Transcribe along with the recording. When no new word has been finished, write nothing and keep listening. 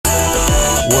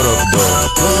What up,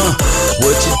 dog?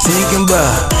 What you thinking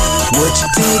about? What you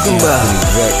thinking about?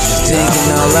 Just thinking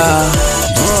out loud.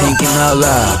 Just thinking out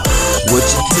loud. What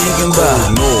you thinking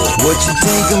about? What you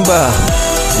thinking about?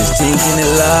 Just thinking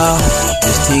it loud.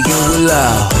 Just thinking it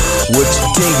loud. What you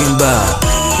thinking about?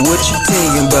 What you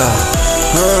thinking about?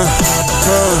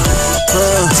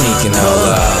 Thinking out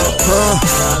loud.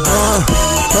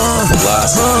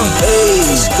 Philosophy,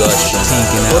 discussion,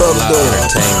 thinking out loud,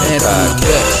 entertainment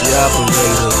podcast. The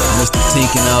operator, Mr.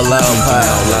 Thinking Out Loud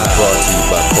podcast. Brought to you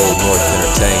by Cold North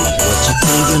Entertainment. What you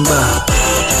thinking about?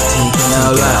 Thinking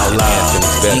out loud. Anthony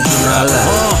Beck. Thinking out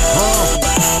loud.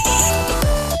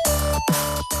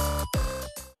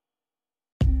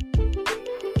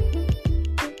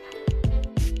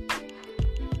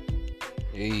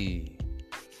 Hey,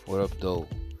 what up, though?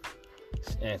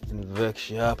 It's Anthony Vex,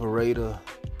 your operator.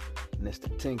 And it's the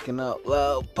Thinking Out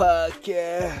Loud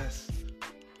podcast.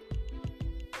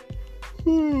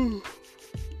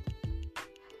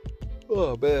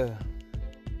 Oh, man.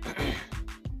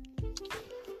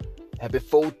 Happy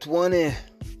 420.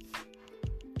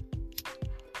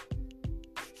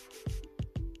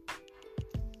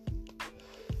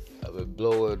 I've been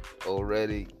blowing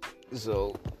already.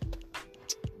 So,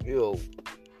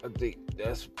 I think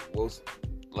that's most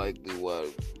likely why I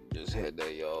just had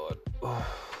that yard.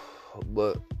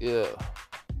 But yeah,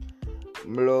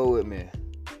 blow with me.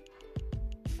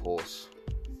 Pause.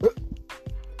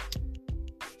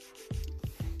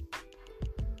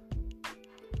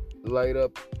 Light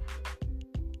up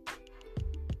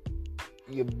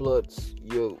your bloods,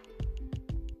 your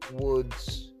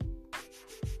woods,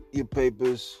 your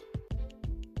papers,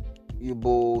 your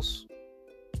bowls,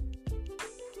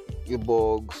 your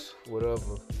bogs,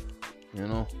 whatever,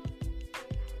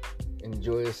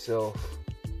 enjoy yourself,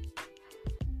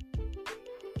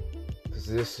 because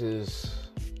this is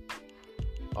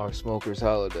our smoker's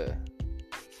holiday.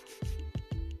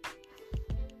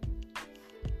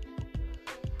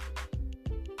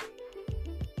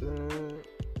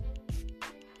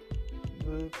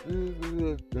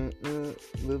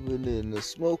 Living in the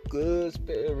smoker's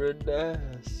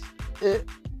paradise. I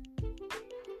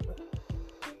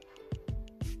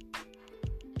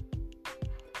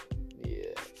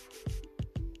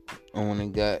only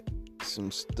got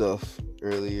some stuff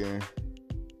earlier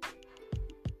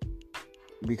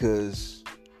because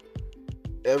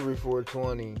every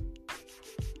 420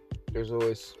 there's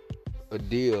always a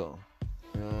deal,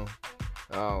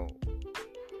 a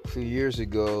few years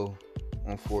ago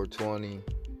on 420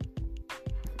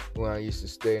 when I used to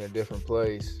stay in a different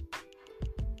place,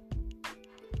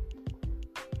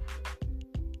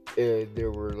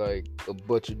 there were like a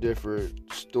bunch of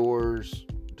different stores,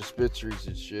 dispensaries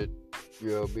and shit.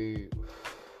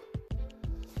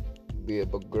 Be a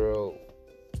girl.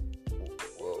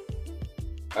 Well,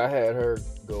 I had her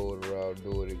going around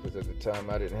doing it because at the time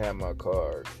I didn't have my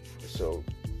card. So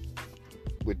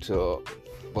went to a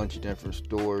bunch of different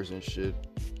stores and shit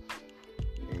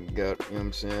and got,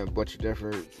 a bunch of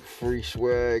different free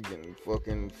swag and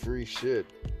fucking free shit.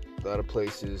 A lot of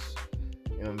places,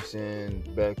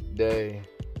 back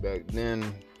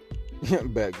then,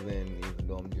 even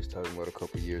though I'm just talking about a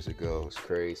couple years ago, it's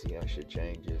crazy how shit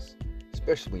changes,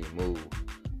 especially when you move.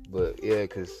 But yeah,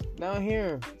 because down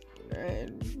here,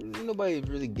 man, nobody's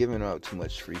really giving out too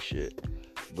much free shit.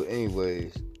 But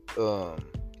anyways,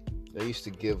 they used to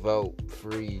give out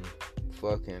free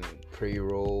fucking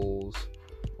pre-rolls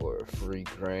or free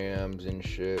grams and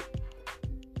shit.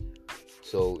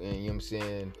 So,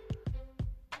 and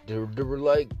there were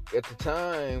like, at the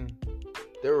time,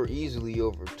 there were easily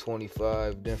over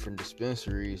 25 different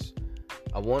dispensaries.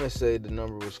 I want to say the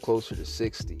number was closer to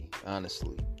 60,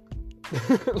 honestly.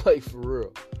 Like, for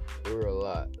real. There were a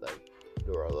lot.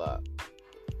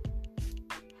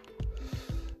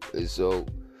 And so,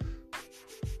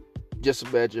 just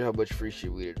imagine how much free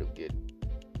shit we ended up getting.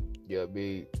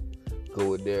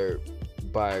 Go in there,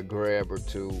 buy a grab or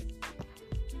two,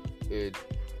 and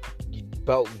you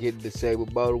about getting the same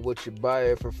amount of what you buy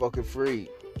it for fucking free.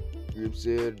 You know what I'm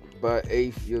saying? Buy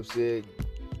eighth,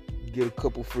 get a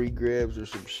couple free grabs or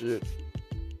some shit.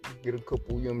 Get a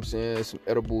couple, some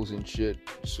edibles and shit.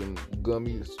 Some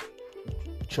gummies,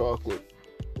 chocolate,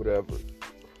 whatever.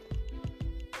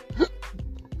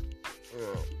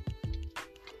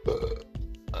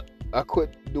 I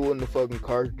quit doing the fucking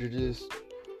cartridges.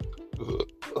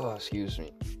 Excuse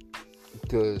me.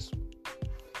 Because,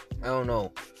 I don't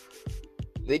know.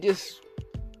 I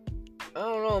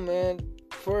don't know, man.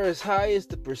 For as high as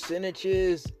the percentage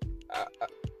is,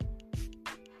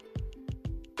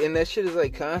 and that shit is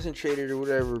like concentrated or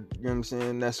whatever, you know what I'm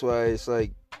saying? That's why it's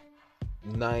like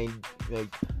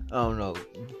I don't know,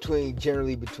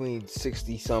 generally between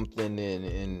 60 something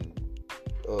and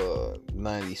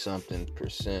 90 something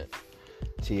percent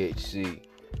THC.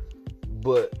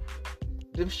 But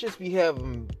them shits be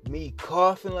having me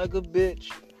coughing like a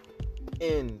bitch,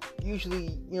 and usually, you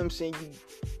know what I'm saying, you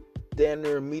damn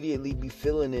near immediately be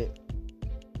feeling it,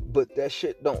 but that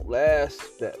shit don't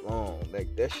last that long.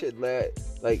 Like, that shit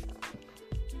like,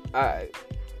 I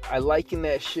liken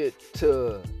that shit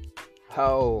to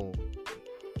how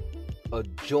a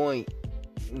joint,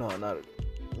 no, not a,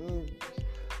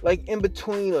 like in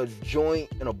between a joint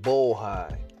and a bowl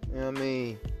high. You know what I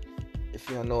mean? If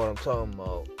y'all know what I'm talking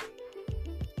about.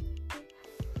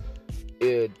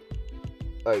 It,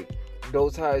 like,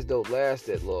 those highs don't last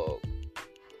that long.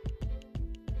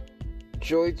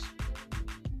 Joints,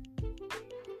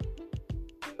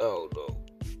 oh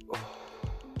no.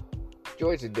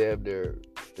 Joints are damn near,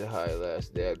 the high lasts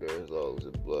damn near as long as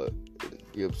the blood.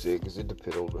 You know what I'm saying? Because it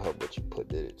depends on how much you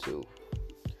put in it too.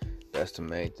 That's the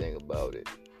main thing about it.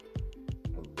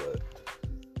 But,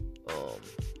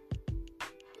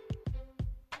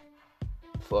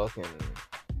 fucking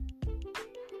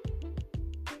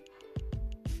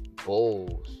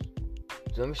bowls.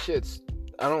 Them shits,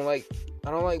 I don't like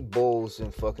bowls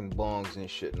and fucking bongs and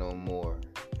shit no more.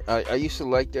 I used to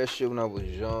like that shit when I was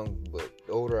young, but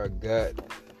the older I got,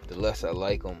 the less I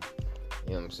like them.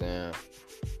 You know what I'm saying?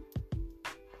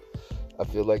 I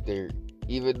feel like they're,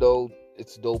 even though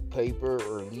it's dope paper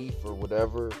or leaf or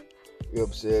whatever, you know what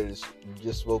I'm saying, it's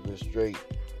just smoking straight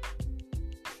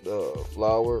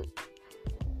flower.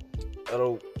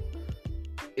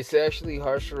 It's actually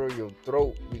harsher on your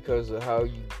throat because of how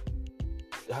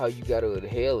you gotta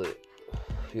inhale it.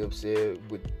 You know what I'm saying?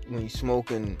 When you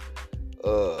smoking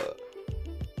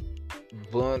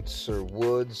blunts or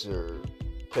woods or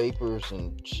papers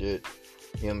and shit,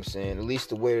 you know what I'm saying? At least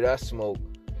the way that I smoke,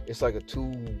 it's like a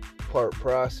 2-part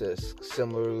process,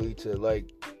 similarly to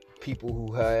like people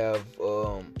who have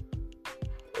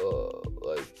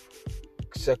like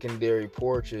secondary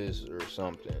porches or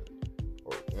something.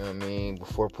 Or, you know what I mean?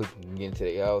 Before people can get into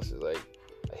their houses, like,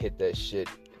 I hit that shit,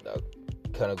 and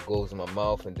it kind of goes in my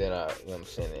mouth, and then I, you know what I'm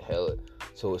saying, inhale it.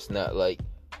 So it's not like,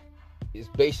 it's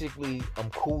basically,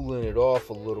 I'm cooling it off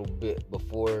a little bit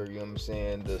before, you know what I'm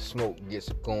saying, the smoke gets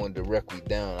going directly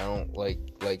down. I don't like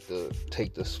to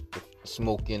take the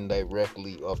smoke in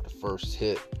directly off the first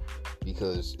hit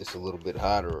because it's a little bit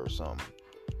hotter or something.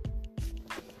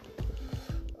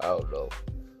 I don't know.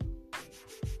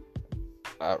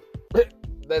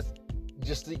 That's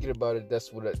just thinking about it.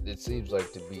 That's what it seems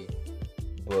like to be.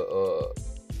 But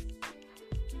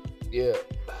yeah.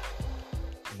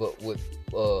 But with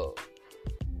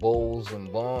bowls and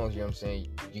bongs, you know what I'm saying,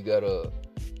 you gotta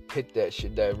hit that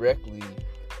shit directly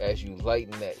as you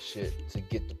lighten that shit to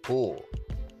get the pull.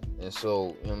 And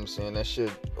so, you know what I'm saying, that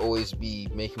should always be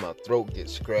making my throat get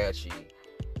scratchy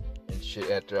and shit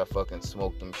after I fucking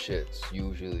smoke them shits,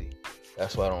 usually.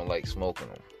 That's why I don't like smoking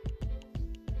them.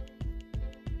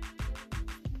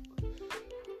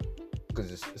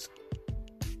 Because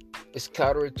it's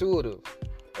counterintuitive.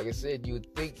 Like I said, you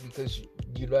would think because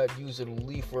you're not using a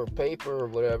leaf or a paper or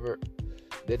whatever,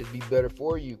 that it'd be better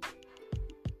for you.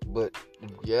 But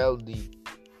in reality,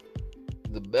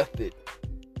 the method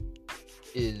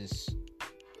is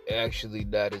actually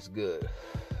not as good.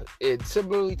 It's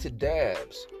similarly to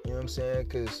dabs, you know what I'm saying?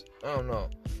 Because, I don't know,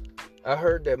 I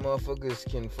heard that motherfuckers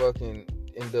can fucking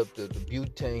end up, the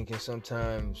butane can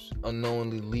sometimes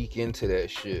unknowingly leak into that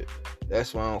shit.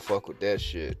 That's why I don't fuck with that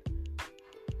shit.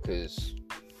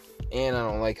 And I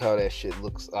don't like how that shit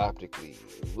looks optically.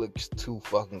 It looks too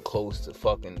fucking close to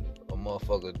fucking a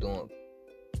motherfucker doing.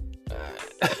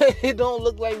 It don't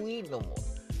look like weed no more.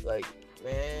 Like,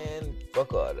 man,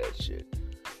 fuck all that shit.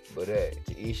 But hey,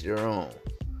 to each their own.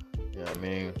 You know what I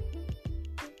mean?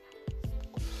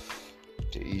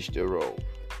 To each their own.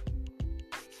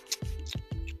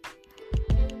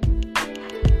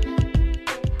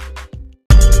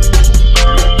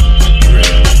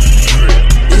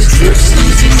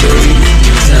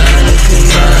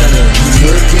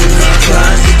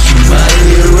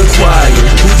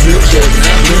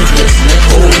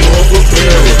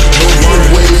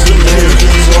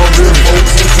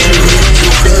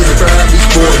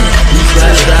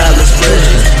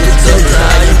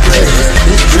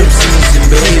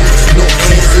 No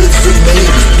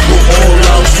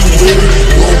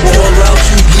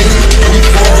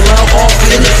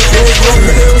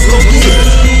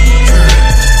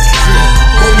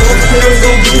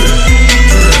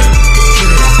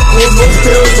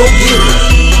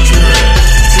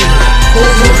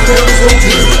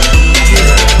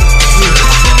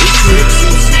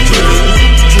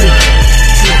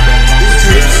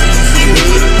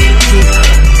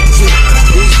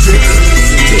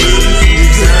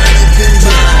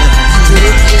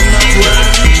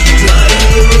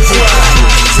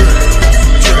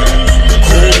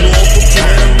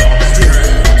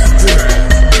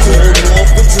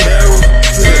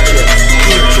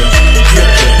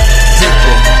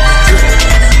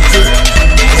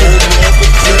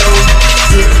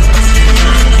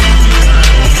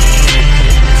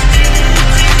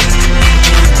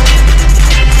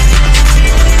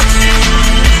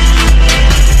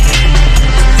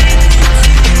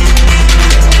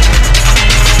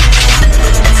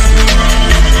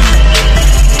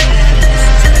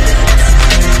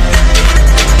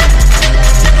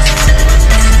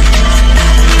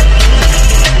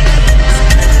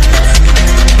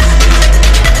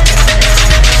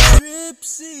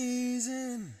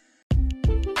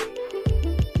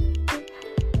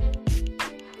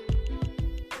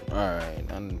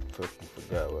fucking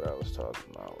forgot what I was talking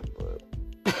about, but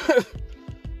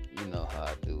you know how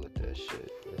I do with that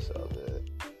shit. It's all good.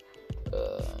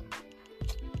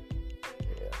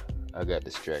 Yeah, I got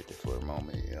distracted for a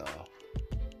moment, y'all.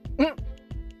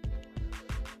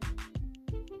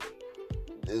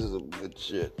 This is some good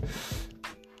shit.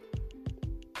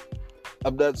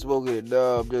 I'm not smoking it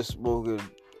now. I'm just smoking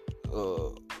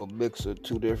a mix of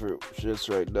two different shits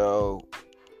right now.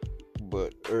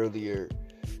 But earlier,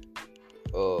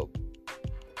 I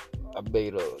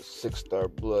made a 6-star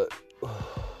blunt.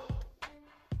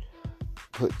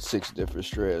 Put 6 different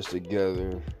strands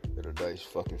together in a nice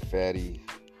fucking fatty.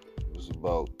 It was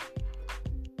about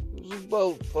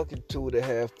fucking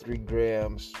 2.5, 3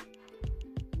 grams.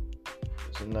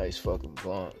 It's a nice fucking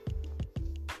blunt.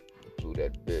 Blew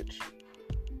that bitch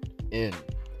in.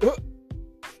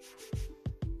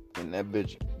 And that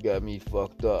bitch got me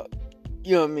fucked up.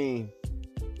 You know what I mean?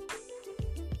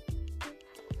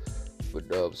 But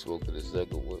now I'm smoking the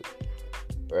second one.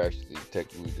 Or actually,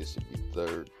 technically, this would be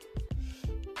third.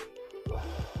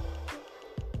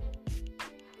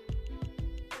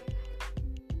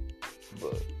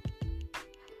 But,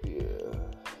 yeah.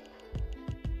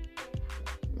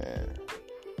 Man.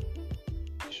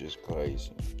 It's just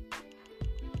crazy.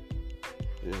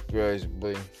 Just crazy,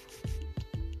 boy.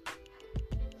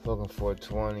 Fucking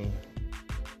 420.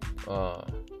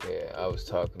 Yeah, I was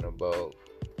talking about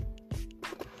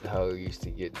how we used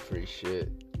to get free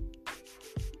shit.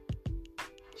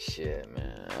 Shit,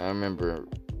 man. I remember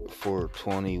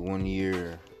 420 one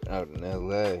year out in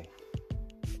LA.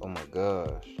 Oh my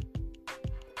gosh.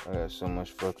 I got so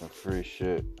much fucking free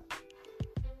shit.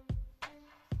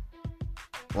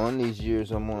 One of these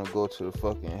years I'm gonna go to the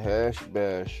fucking Hash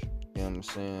Bash, you know what I'm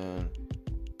saying?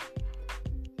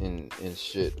 And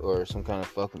shit, or some kind of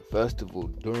fucking festival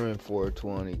during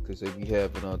 420, because they be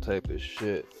having all type of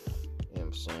shit, you know what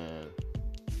I'm saying,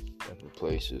 different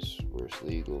places where it's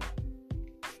legal,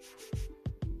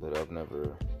 but I've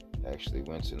never actually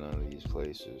went to none of these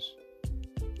places,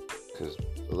 because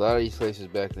a lot of these places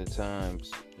back in the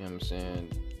times, you know what I'm saying,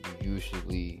 you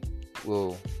usually,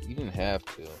 well, you didn't have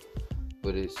to,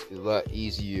 but it's a lot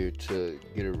easier to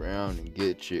get around and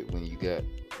get shit when you got, you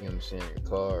know what I'm saying, your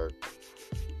card.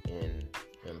 And, you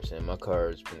know what I'm saying, my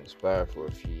card's been expired for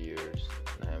a few years,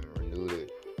 and I haven't renewed it,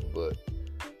 but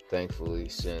thankfully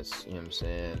since, you know what I'm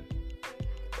saying,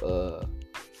 a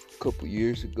couple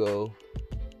years ago,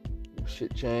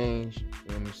 shit changed, you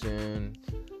know what I'm saying,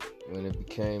 when it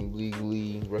became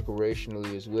legally,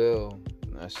 recreationally as well,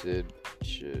 and I said,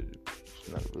 shit, it's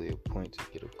not really a point to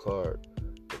get a card,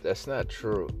 but that's not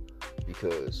true,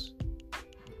 because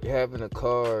having a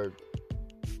card,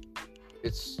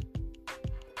 it's,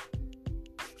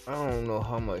 I don't know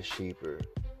how much cheaper,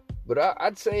 but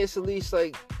I'd say it's at least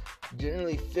like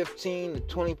generally 15 to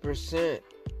 20%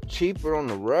 cheaper on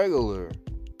the regular,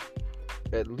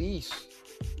 at least.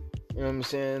 You know what I'm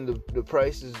saying? The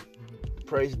price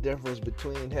difference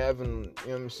between having, you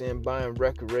know what I'm saying, buying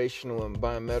recreational and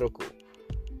buying medical.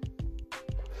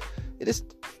 It is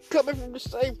coming from the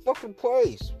same fucking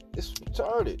place. It's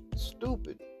retarded. It's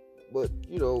stupid. But,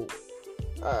 you know,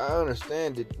 I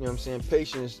understand it, you know what I'm saying,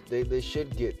 patients, they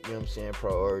should get, you know what I'm saying,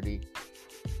 priority.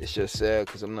 It's just sad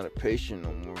because I'm not a patient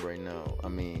no more right now. I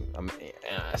mean,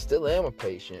 I still am a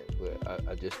patient, but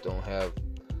I just don't have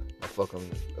a fucking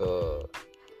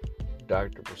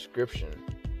doctor prescription.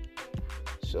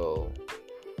 So,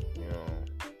 you know,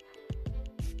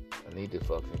 I need to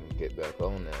fucking get back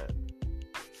on that,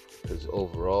 because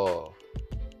overall,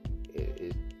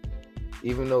 it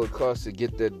even though it costs to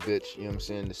get that bitch, you know what I'm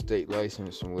saying, the state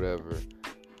license and whatever,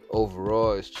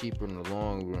 overall it's cheaper in the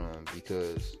long run,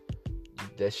 because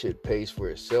that shit pays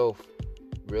for itself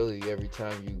really every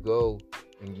time you go,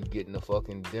 and you getting the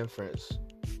fucking difference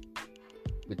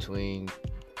between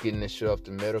getting this shit off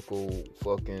the medical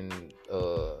fucking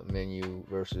menu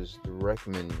versus the rec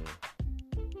menu.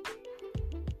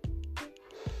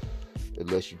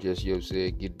 Unless you just, you know what I'm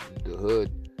saying, get the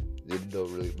hood, it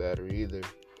don't really matter either.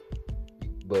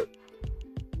 But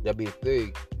that be the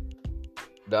thing.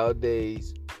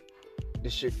 Nowadays,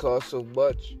 this shit costs so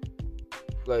much.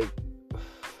 Like,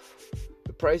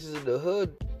 the prices in the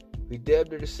hood be damn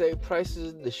near the same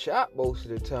prices in the shop most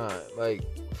of the time. Like,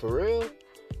 for real?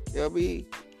 You know what I mean?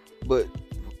 But,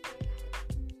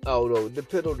 I don't know. It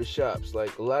depends on the shops.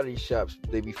 Like, a lot of these shops,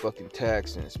 they be fucking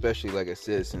taxing. Especially, like I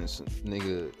said, since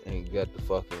nigga ain't got the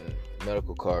fucking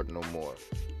medical card no more.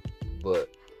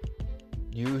 But,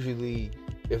 usually,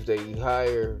 if they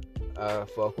hire, I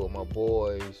fuck with my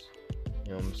boys,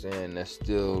 you know what I'm saying, that's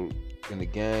still in the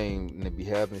game, and they be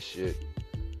having shit.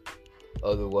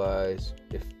 Otherwise,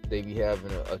 if they be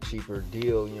having a cheaper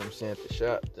deal, you know what I'm saying, at the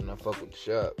shop, then I fuck with the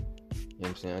shop. You know what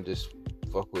I'm saying? I just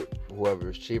fuck with whoever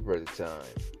is cheaper at the time.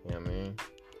 You know what I mean?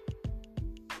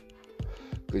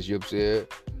 Because, you know what I'm saying,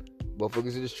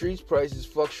 motherfuckers in the streets prices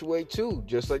fluctuate too,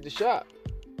 just like the shop.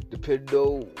 Depending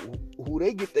on who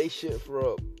they get they shit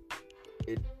from,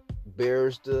 it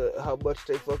bears how much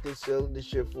they fucking selling the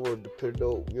shit for, depending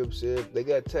on, you know what I'm saying, if they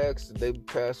got tax, they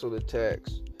pass on the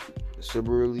tax.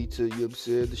 Similarly to, you know what I'm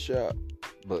saying, the shop.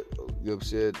 But, you know what I'm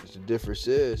saying, the difference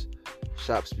is,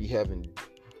 shops be having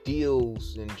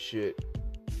deals and shit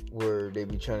where they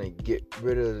be trying to get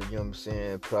rid of the, you know what I'm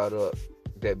saying, product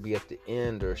that be at the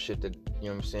end, or shit that, you know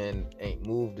what I'm saying, ain't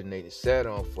moved and they just sat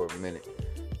on for a minute.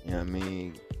 You know what I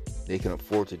mean? They can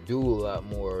afford to do a lot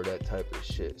more of that type of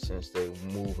shit since they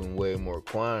move in way more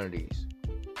quantities.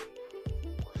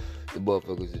 The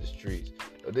motherfuckers in the streets.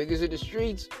 The niggas in the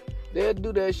streets, they'll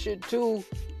do that shit too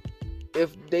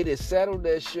if they just sat on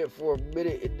that shit for a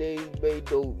minute and they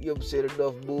made no, you know what I'm saying,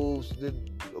 enough moves. Then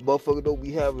a motherfucker don't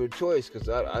be having a choice, because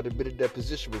I've been in that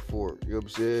position before, you know what I'm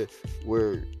saying,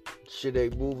 where shit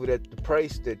ain't moving at the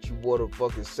price that you want to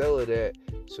fucking sell it at,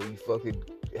 so you fucking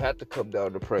have to come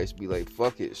down the price, be like,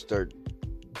 fuck it, start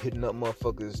hitting up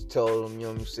motherfuckers, tell them, you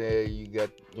know what I'm saying, you got,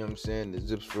 you know what I'm saying, the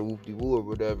zips for whoop-de-woo or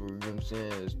whatever, you know what I'm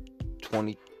saying, it's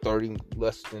 20, 30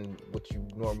 less than what you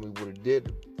normally would have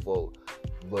did for.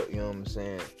 But, you know what I'm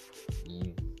saying,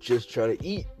 you just try to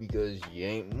eat because you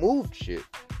ain't moved shit,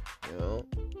 you know,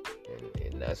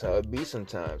 and that's how it be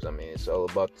sometimes. I mean, it's all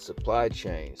about the supply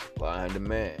chain, supply and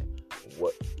demand,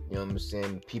 what, you know what I'm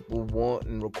saying, people want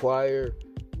and require,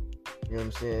 you know what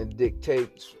I'm saying,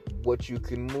 dictates what you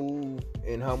can move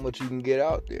and how much you can get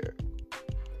out there.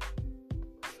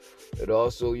 And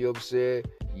also, you know what I'm saying,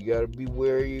 you gotta be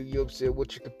wary, you know what I'm saying,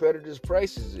 what your competitors'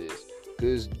 prices is,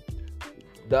 because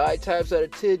 9 times out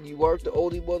of 10, you aren't the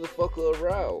only motherfucker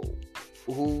around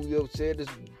who, you know what I'm saying,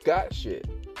 just got shit.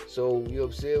 So, you know what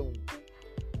I'm saying,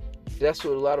 that's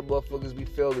what a lot of motherfuckers be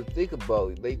failing to think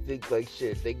about. They think like,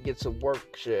 shit, they get some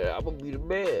work, shit, I'm gonna be the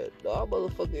man. Nah,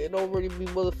 motherfucker, it already be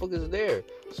motherfuckers there.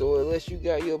 So unless you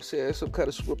got, you know what I'm saying, some kind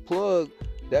of swift plug,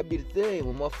 that be the thing.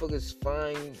 When motherfuckers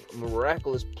find a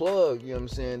miraculous plug, you know what I'm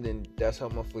saying, then that's how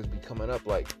motherfuckers be coming up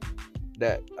like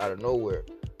that out of nowhere.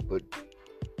 But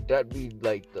that be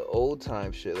like the old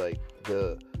time shit, like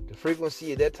the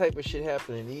frequency of that type of shit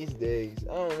happening these days.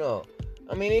 I don't know.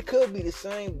 I mean, it could be the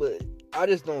same, but I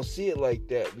just don't see it like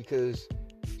that, because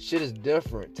shit is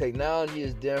different. Technology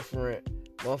is different.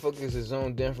 Motherfuckers is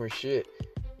on different shit.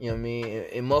 You know what I mean?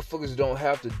 And motherfuckers don't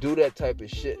have to do that type of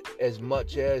shit as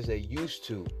much as they used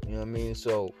to. You know what I mean?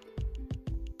 So,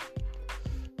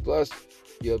 plus,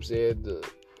 you know what I'm saying, the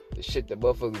shit that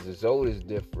motherfuckers is old is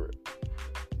different.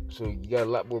 So you got a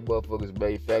lot more motherfuckers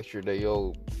manufacture their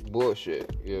old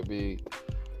bullshit. You know what I mean?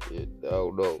 Yeah, I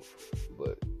don't know.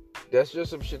 But that's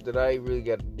just some shit that I ain't really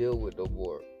got to deal with no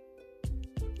more.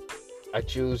 I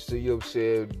choose to, you know what I'm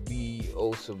saying, be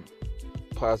on some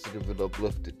positive and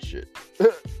uplifted shit.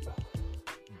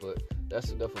 But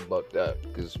that's enough about that,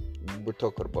 because we're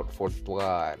talking about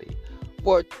 420.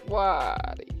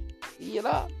 420. You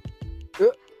know?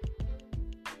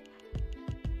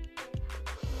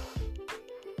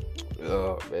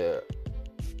 Oh, man.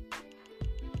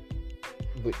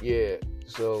 But yeah,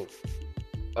 so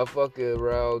I fucking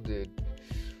around and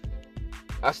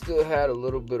I still had a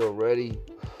little bit already,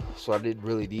 so I didn't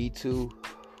really need to,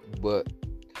 but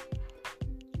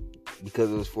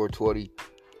because it was 420,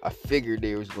 I figured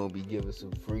they was gonna be giving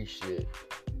some free shit,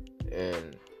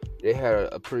 and they had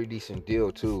a pretty decent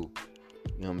deal too,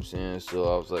 you know what I'm saying?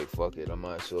 So I was like, fuck it, I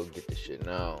might as well get this shit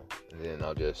now, and then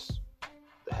I'll just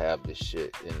have this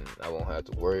shit and I won't have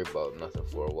to worry about nothing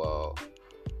for a while.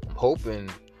 I'm hoping,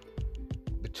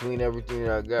 between everything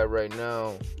that I got right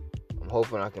now, I'm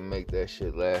hoping I can make that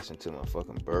shit last until my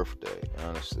fucking birthday,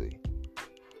 honestly.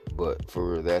 But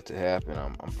for that to happen,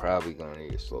 I'm probably gonna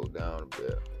need to slow down a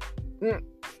bit.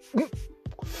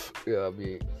 Yeah, I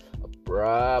mean, I'm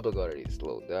probably gonna need to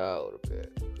slow down a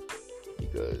bit,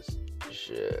 because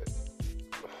shit,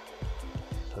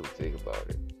 let me think about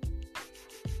it.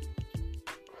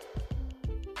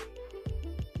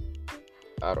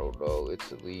 I don't know,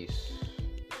 it's at least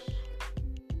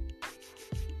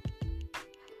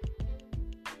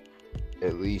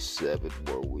at least 7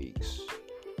 more weeks.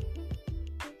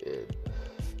 And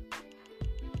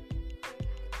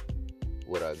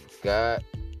what I got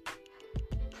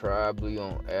probably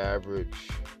on average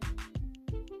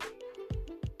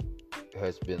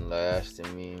has been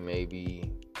lasting me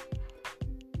maybe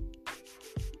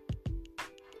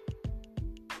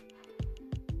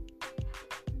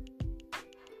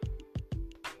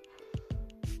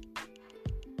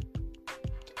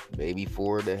maybe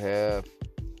 4.5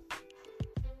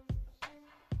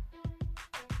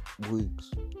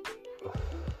 weeks.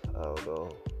 I don't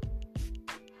know.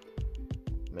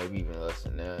 Maybe even less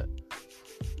than that.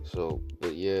 So,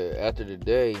 but yeah, after the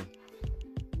day,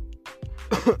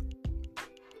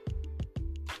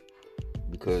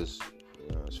 because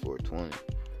it's 420,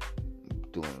 I'm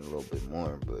doing a little bit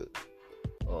more, but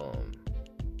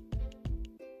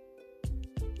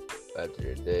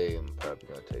after the day, I'm probably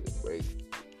gonna take a break,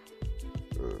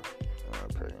 or I'm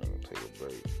probably ain't gonna take a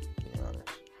break, to be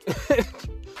honest.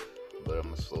 But I'm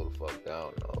gonna slow the fuck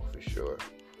down, though, for sure.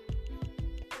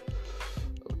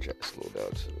 I'm try to slow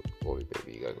down to the 40,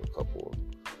 baby. You got a couple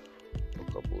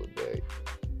a day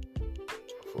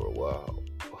for a while.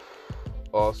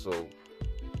 Also,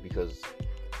 because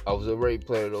I was already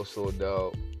planning on slowing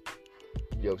down,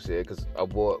 you know what I'm saying? Because I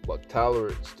want my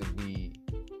tolerance to be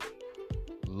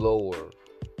lower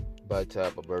by the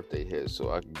time my birthday hits,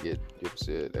 so I can get, you know what I'm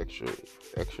saying,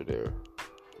 extra there. You know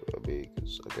what I mean?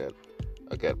 Because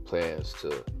I got plans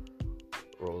to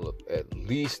roll up at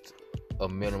least a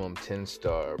minimum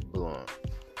 10-star blunt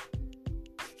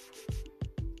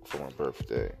for my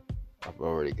birthday. I've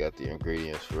already got the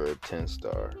ingredients for a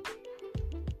 10-star.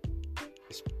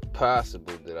 It's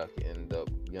possible that I can end up,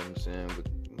 you know what I'm saying, with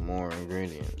more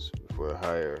ingredients for a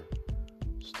higher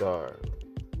star.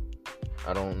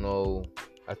 I don't know.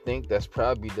 I think that's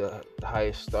probably the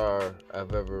highest star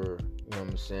I've ever, you know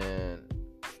what I'm saying,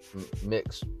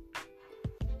 mixed.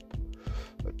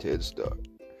 A 10-star.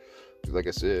 Like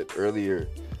I said earlier,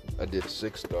 I did a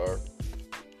 6-star.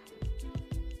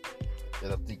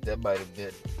 And I think that might have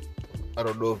been, I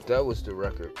don't know if that was the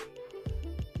record.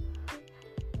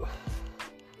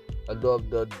 I know I've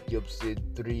done, you know what I'm saying,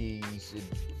 3s and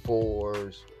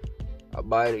 4s. I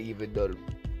might have even done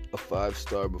a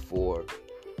 5-star before.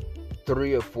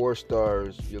 3 or 4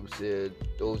 stars, you know what I'm saying,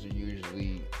 those are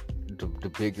usually the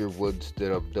bigger ones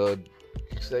that I've done.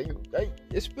 So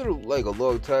it's been like a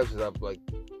long time since I've like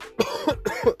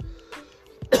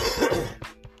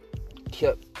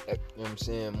kept, you know what I'm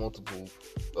saying, multiple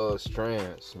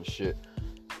strands and shit.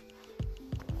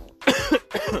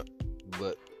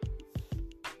 But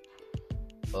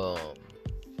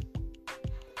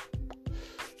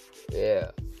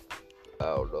yeah, I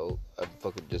don't know. I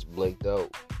fucking just blanked out.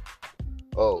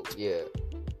 Oh yeah,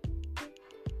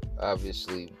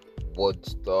 obviously 1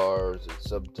 stars and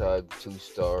sometimes 2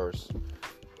 stars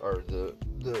are the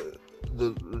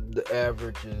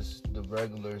averages, the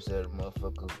regulars that a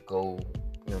motherfucker go,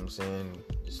 you know what I'm saying,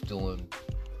 just doing.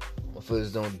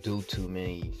 Motherfuckers don't do too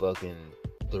many fucking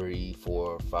 3,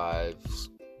 4, 5,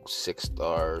 6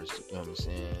 stars, you know what I'm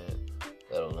saying,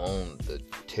 let alone the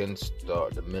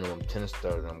 10-star, the minimum 10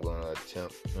 star that I'm gonna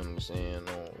attempt, you know what I'm saying,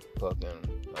 on fucking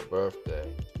my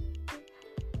birthday.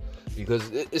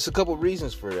 Because it's a couple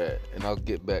reasons for that, and I'll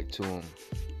get back to them,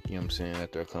 you know what I'm saying,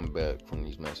 after I come back from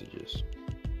these messages,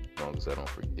 as long as I don't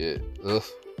forget. Ugh.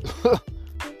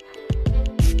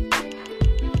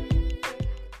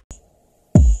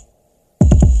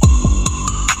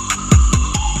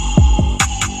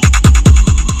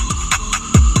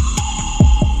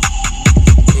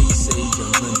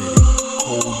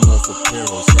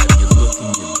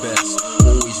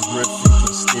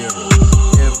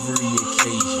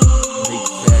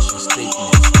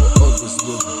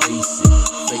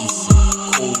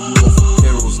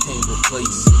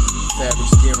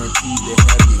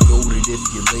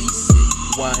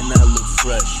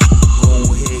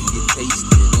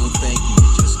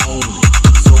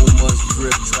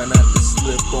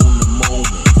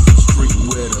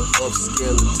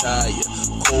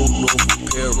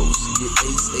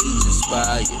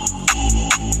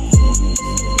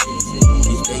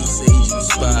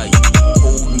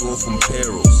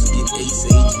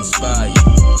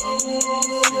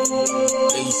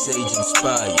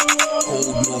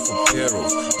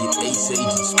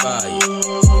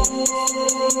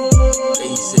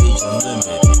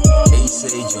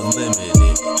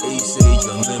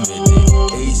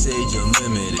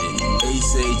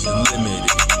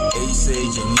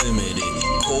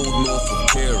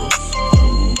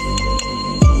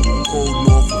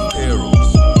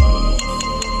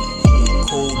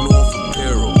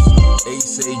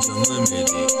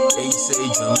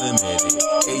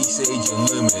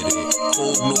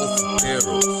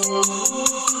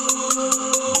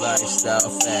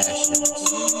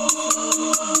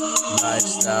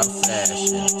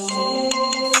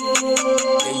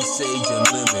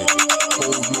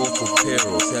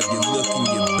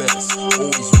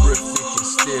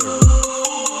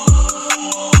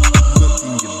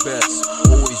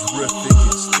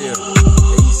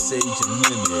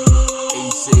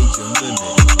 Sage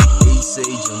Unlimited,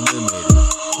 Age Unlimited,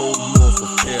 hold North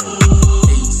Apparel.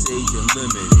 Ace Age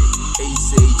Unlimited,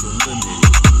 Ace Age Unlimited,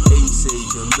 Ace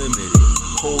Age Unlimited,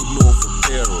 hold North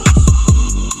Apparel.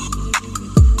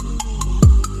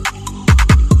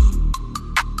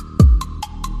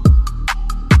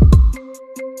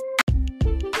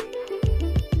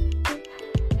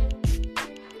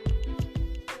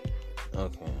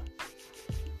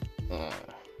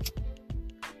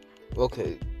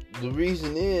 Okay, the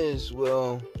reason is,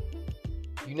 well,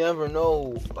 you never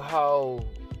know how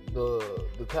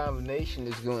the combination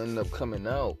is going to end up coming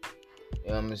out. You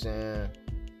know what I'm saying?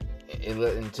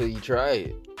 Until you try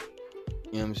it.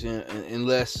 You know what I'm saying?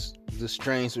 Unless the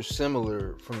strains are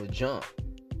similar from the jump.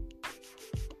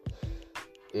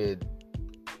 Like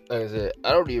I said,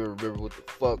 I don't even remember what the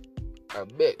fuck I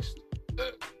mixed.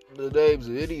 The names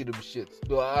of any of them shits.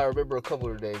 Though I remember a couple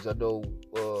of the names. I know,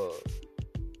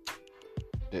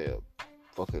 damn,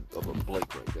 fucking, I'm a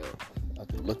blank right now. I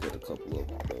can look at a couple of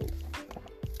them, though.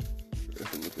 I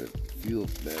can look at a few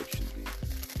of them, actually.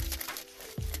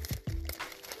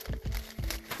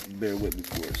 Bear with me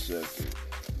for a second.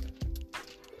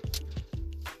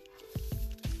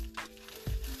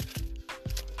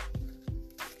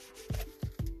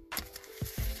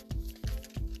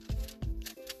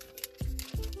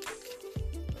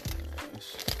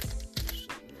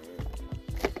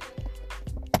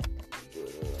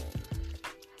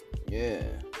 Yeah.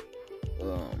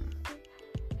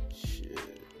 Shit.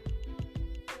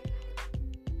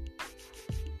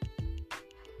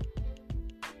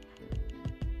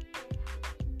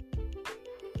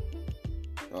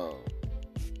 Oh.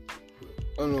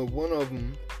 I know one of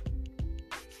them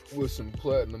was some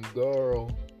Platinum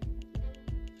Girl.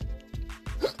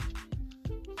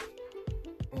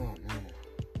 Oh man.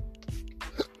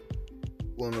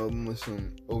 One of them was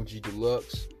some OG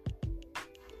Deluxe.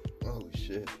 Oh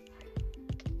shit.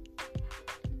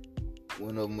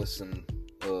 One of them was some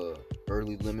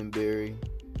early Lemonberry.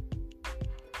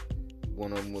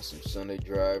 One of them was some Sunday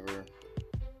Driver.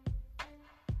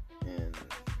 And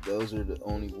those are the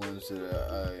only ones that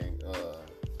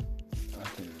I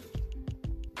can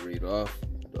read off.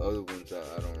 The other ones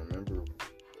I don't remember.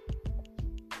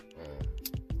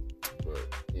 But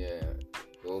yeah,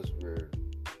 those were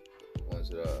the ones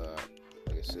that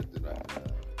like I said, that I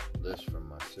can list from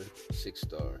my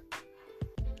 6-star.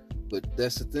 But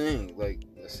that's the thing, like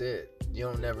I said, you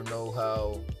don't never know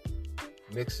how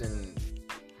mixing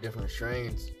different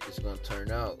strains is gonna turn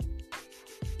out.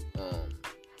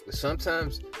 But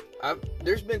sometimes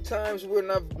there's been times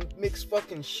when I've mixed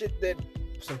fucking shit, that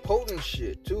some potent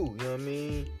shit too, you know what I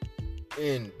mean?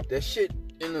 And that shit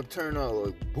ended up turning out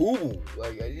like boo-boo.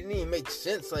 Like, it didn't even make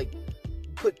sense. Like,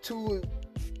 put two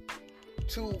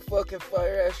fucking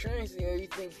fire ass strains together, you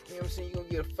think, you know what I'm saying, you're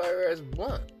gonna get a fire ass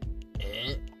blunt.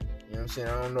 You know what I'm saying?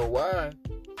 I don't know why,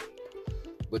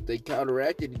 but they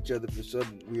counteracted each other for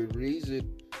some weird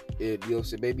reason. And, you know what I'm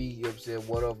saying, maybe, you know what I'm saying,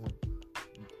 one of them,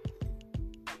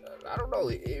 I don't know,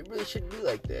 it really shouldn't be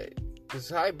like that. Because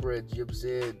hybrids, you know what I'm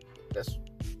saying, that's,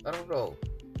 I don't know.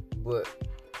 But,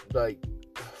 like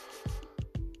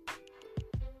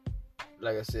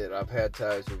I said, I've had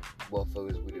times with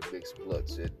motherfuckers with the mixed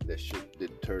bloods that shit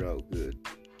didn't turn out good.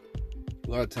 A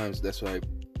lot of times, that's why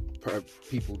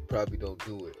people probably don't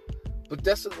do it. But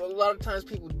that's a lot of times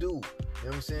people do. You know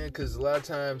what I'm saying? Because a lot of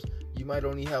times you might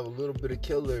only have a little bit of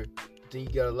killer, but then you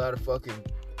got a lot of fucking,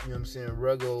 you know what I'm saying,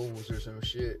 regos or some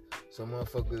shit. So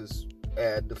motherfuckers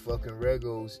add the fucking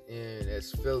regos in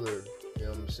as filler. You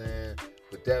know what I'm saying?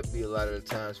 But that be a lot of the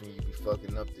times when you be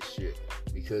fucking up the shit,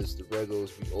 because the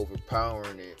regos be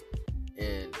overpowering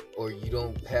it, or you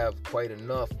don't have quite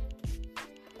enough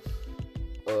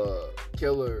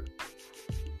killer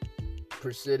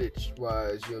percentage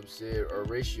wise, you know what I'm saying, or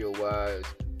ratio wise,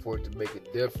 for it to make a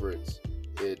difference.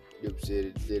 You know what I'm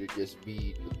saying, that it just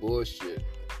be the bullshit.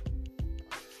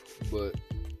 But,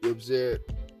 you know what I'm saying,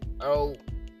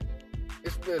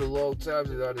 it's been a long time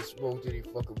since I done smoked any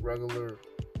fucking regular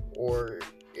or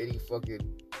any fucking,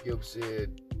 you know what I'm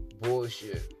saying,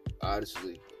 bullshit,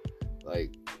 honestly.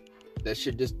 Like, that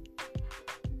shit just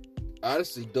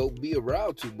honestly don't be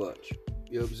around too much.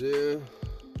 You know what I'm saying?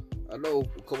 I know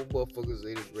a couple motherfuckers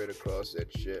they didn't ran across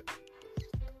that shit.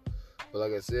 But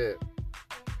like I said,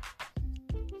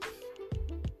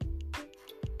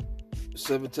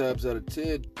 7 times out of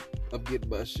 10, I'm getting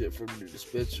my shit from the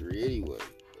dispensary anyway.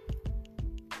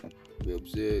 You know what I'm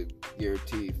saying?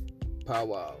 Guaranteed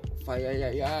powwow.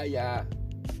 Fire, yeah.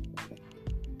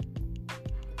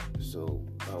 So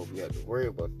I don't have to worry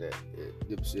about that. You know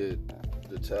what I'm saying?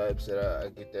 The times that I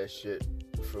get that shit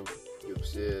from, you know what I'm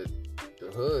saying, the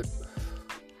hood,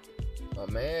 my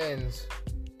mans,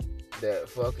 that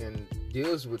fucking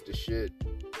deals with the shit,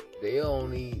 they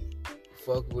only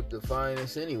fuck with the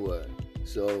finest anyway.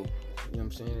 So, you know what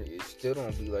I'm saying? It still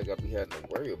don't be like I be having to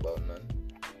worry about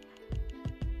nothing.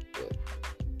 But,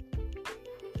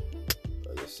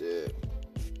 like I said,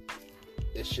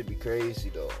 it should be crazy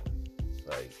though.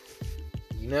 Like,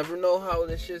 you never know how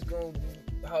this shit's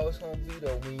how it's gonna be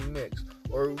though when you mix.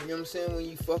 Or, you know what I'm saying, when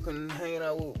you fucking hanging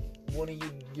out with one of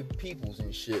your peoples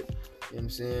and shit. You know what I'm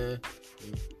saying?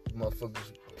 You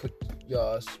motherfuckers put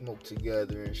y'all smoke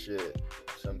together and shit.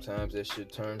 Sometimes that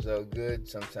shit turns out good.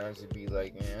 Sometimes it be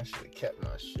like, man, I should have kept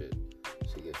my shit.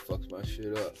 So it fucks my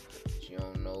shit up. But you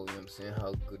don't know, you know what I'm saying,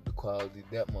 how good the quality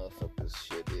that motherfucker's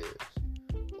shit is.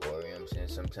 Or, you know what I'm saying,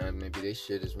 sometimes maybe their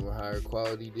shit is more higher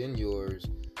quality than yours.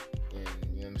 And,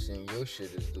 you know what I'm saying, your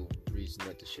shit is the reason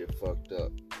that the shit fucked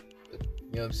up. But,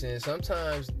 you know what I'm saying,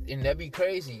 sometimes, and that be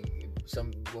crazy,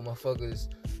 some motherfuckers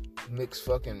mix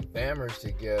fucking bammers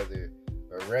together,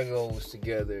 or regos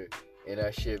together, and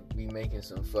that shit be making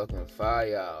some fucking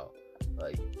fire out.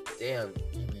 Like, damn,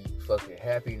 you be fucking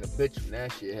happy in the bitch when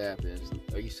that shit happens.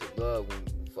 I used to love when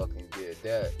you fucking did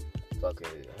that.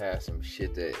 Fucking had some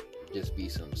shit that just be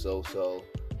some so-so,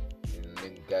 and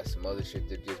then got some other shit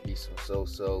that just be some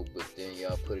so-so, but then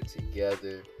y'all put it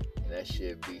together, and that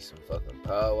shit be some fucking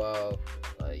powwow.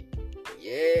 Like,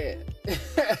 yeah.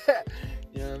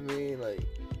 You know what I mean? Like,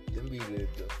 them be the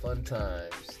fun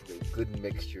times, the good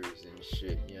mixtures and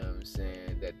shit, you know what I'm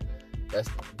saying? That's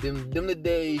them the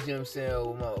days, you know what I'm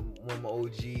saying, when my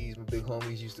OGs, my big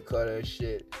homies used to call that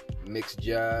shit mixed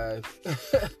jive.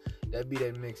 That be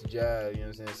that mixed jive, you know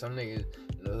what I'm saying? Some niggas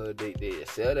in the hood, they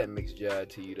sell that mixed jive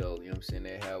to you though, you know what I'm saying?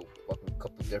 They have fucking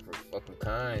couple different fucking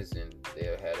kinds, and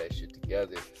they'll have that shit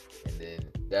together, and then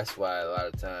that's why a lot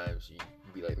of times you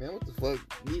be like, man, what the fuck?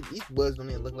 These buds don't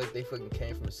even look like they fucking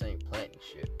came from the same plant and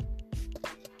shit.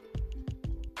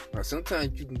 Now,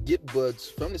 sometimes you can get buds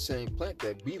from the same plant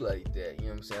that be like that. You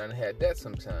know what I'm saying? I had that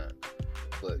sometimes.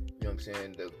 But, you know what I'm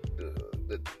saying?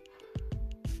 The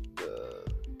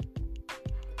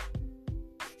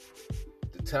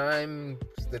time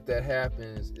that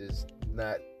happens is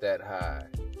not that high.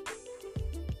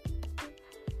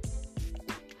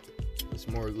 It's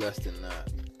more or less than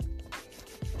that.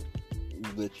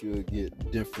 But you'll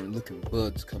get different looking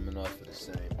buds coming off of the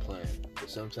same plant. But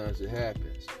sometimes it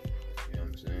happens. You know what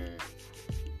I'm saying?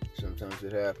 Sometimes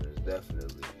it happens,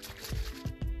 definitely.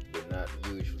 But not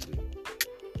usually.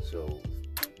 So,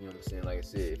 you know what I'm saying? Like I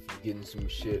said, if you're getting some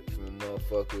shit from a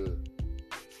motherfucker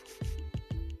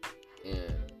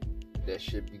and that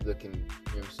shit be looking, you know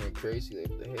what I'm saying, crazy, like,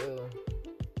 what the hell?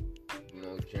 You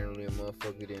know, generally a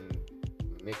motherfucker didn't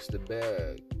mix the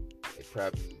bag. They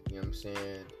probably, you know what I'm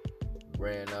saying,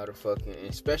 ran out of fucking,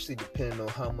 especially depending on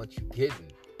how much you're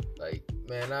getting. Like,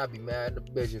 man, I'd be mad at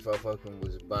the bitch if I fucking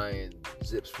was buying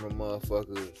zips from a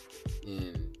motherfucker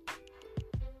and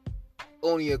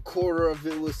only a quarter of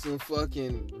it was some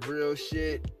fucking real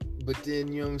shit, but then,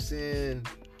 you know what I'm saying,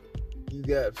 you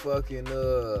got fucking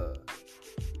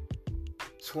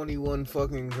 21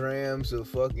 fucking grams of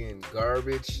fucking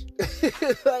garbage.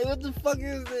 Like, what the fuck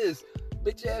is this?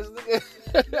 Bitch ass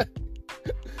nigga.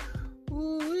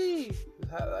 Ooh-wee.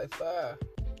 Hot like fire.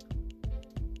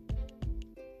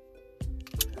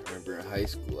 I remember in high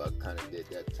school, I kind of did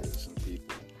that to some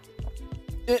people.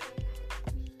 But,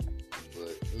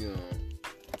 you know,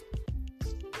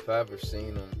 if I ever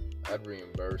seen them, I'd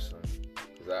reimburse them.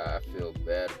 Because I feel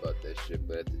bad about that shit.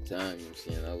 But at the time, you know what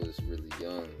I'm saying, I was really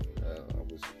young. I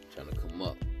was trying to come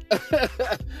up. You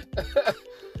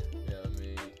know what I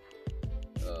mean?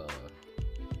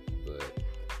 But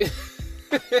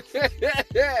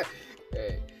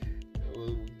hey,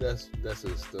 well, that's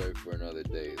a story for another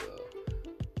day though.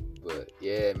 But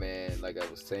yeah, man, like I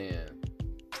was saying,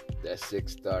 that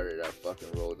 6 starter that I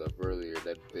fucking rolled up earlier,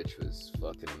 that bitch was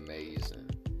fucking amazing.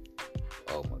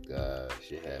 Oh my god,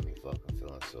 she had me fucking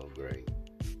feeling so great.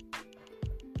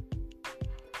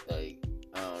 Like,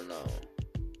 I don't know.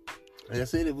 Like I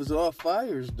said, it was all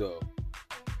fires though.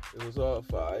 It was all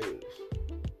fires.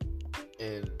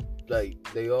 And like,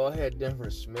 they all had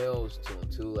different smells to them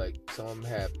too. Like, some of them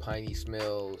had piney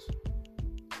smells,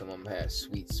 some of them had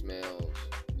sweet smells,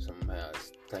 some of them had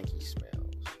stinky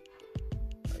smells.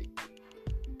 Like,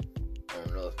 I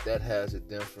don't know if that has a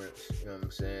difference, you know what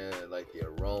I'm saying? Like, the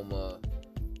aroma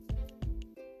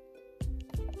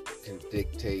can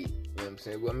dictate, you know what I'm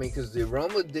saying? Well, I mean, because the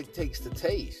aroma dictates the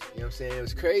taste, you know what I'm saying? It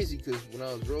was crazy because when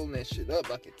I was rolling that shit up,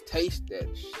 I could taste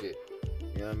that shit.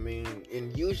 You know what I mean?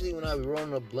 And usually when I be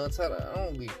rolling up blunts out, I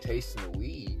don't be tasting the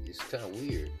weed. It's kind of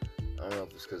weird. I don't know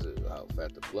if it's because of how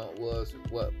fat the blunt was or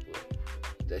what,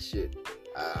 but that shit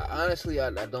Honestly, I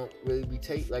don't really be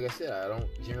like I said, I don't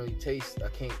generally taste. I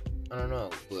don't know,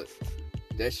 but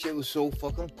that shit was so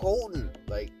fucking potent.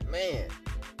 Like, man,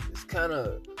 it's kind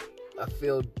of, I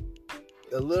feel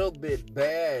a little bit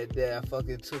bad that I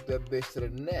fucking took that bitch to the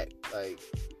neck. Like,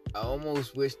 I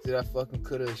almost wish that I fucking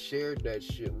could have shared that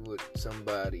shit with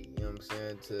somebody, you know what I'm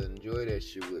saying, to enjoy that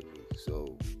shit with me.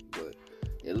 So, but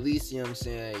at least, you know what I'm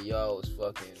saying, y'all was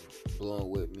fucking blowing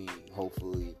with me,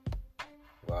 hopefully,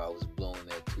 while I was blowing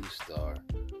that 2-star.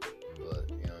 But,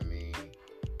 you know what I mean,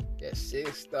 that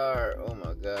 6-star, oh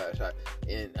my gosh.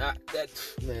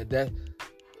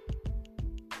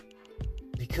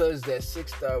 Because that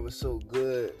 6-star was so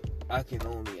good, I can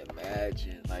only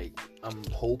imagine, like, I'm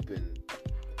hoping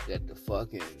that the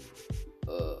fucking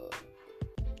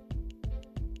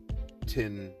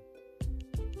 10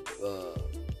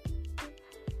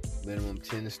 minimum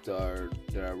 10-star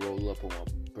that I roll up on my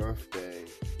birthday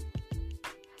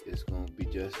is gonna be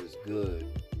just as good,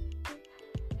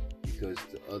 because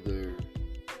the other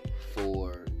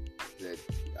 4 that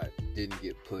I didn't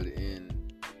get put in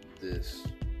this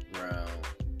round,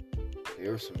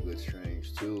 there were some good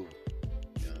strains too.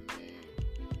 You know what I mean?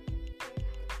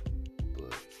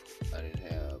 But I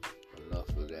didn't have enough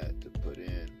of that to put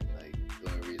in. Like,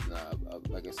 the only reason I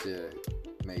like I said,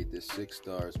 made this 6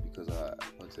 stars because I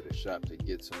went to the shop to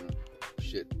get some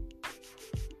shit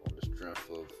on the strength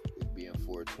of it being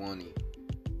 420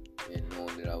 and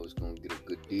knowing that I was gonna get a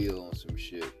good deal on some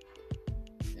shit.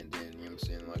 And then, you know what I'm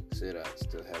saying, like I said, I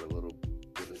still had a little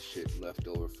bit of shit left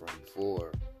over from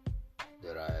before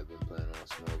that I had been planning on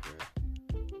smoking.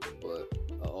 But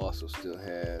I also still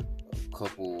had a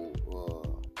couple,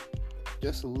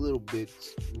 just a little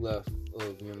bits left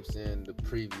of, you know what I'm saying, the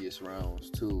previous rounds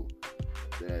too,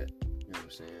 that, you know what I'm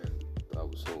saying, I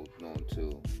was holding on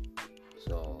to.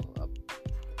 So I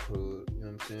put, you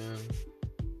know what I'm saying,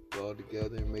 all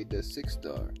together and made that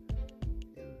 6-star.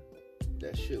 And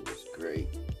that shit was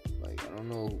great. Like, I don't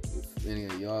know if any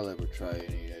of y'all ever tried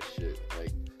any of that shit.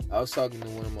 Like, I was talking to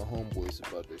one of my homeboys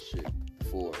about this shit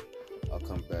before. I'll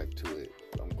come back to it.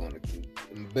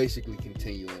 I'm basically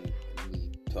continuing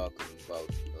me talking about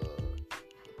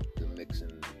the mixing,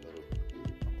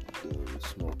 the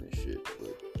smoking shit.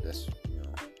 But that's, you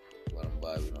know, what I'm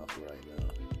vibing off of right now.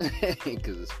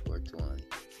 Because it's 420.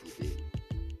 You dig?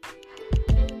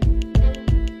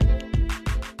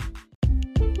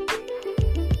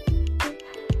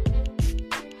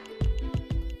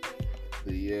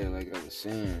 But yeah, like I was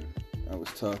saying, I was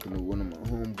talking to one of my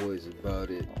homeboys about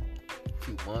it a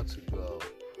few months ago,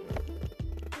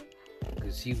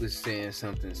 because he was saying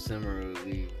something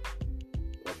similarly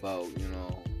about, you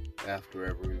know, after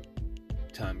every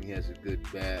time he has a good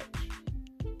batch,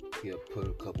 he'll put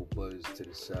a couple buds to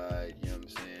the side, you know what I'm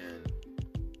saying,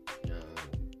 you know,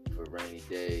 for rainy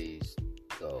days,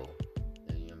 though,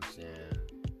 and you know what I'm saying,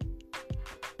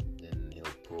 then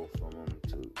he'll pull from them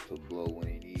to blow when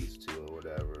he needs to or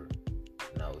whatever.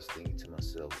 And I was thinking to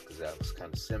myself, because that was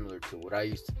kind of similar to what I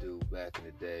used to do back in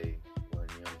the day when,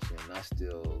 you know what I'm saying, I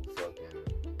still fucking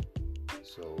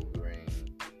so green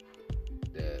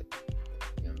that,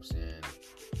 you know what I'm saying,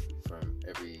 from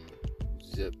every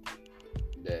zip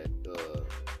that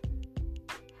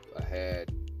I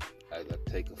had, I'd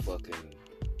take a fucking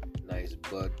nice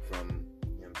bud from,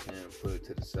 you know what I'm saying, put it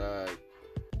to the side.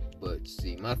 But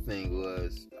see, my thing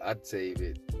was, I'd save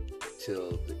it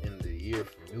till the end of the year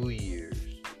for New Year's.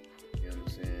 You know what I'm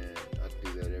saying? I'd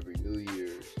do that every New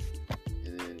Year's.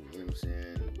 And then, you know what I'm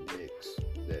saying, mix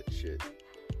that shit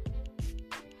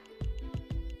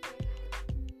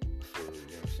for, you know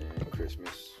what I'm saying,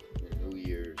 Christmas and New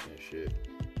Year's and shit.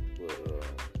 But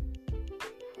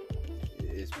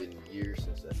it's been years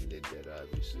since I did that,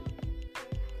 obviously.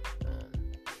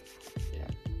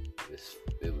 And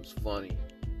it was funny,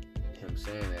 him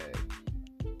saying that.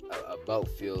 I about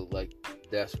feel like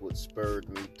that's what spurred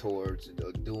me towards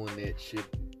doing that shit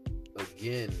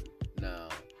again now,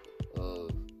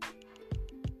 of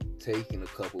taking a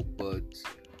couple buds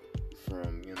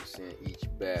from, you know what I'm saying, each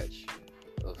batch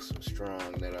of some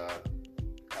strong that I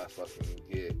fucking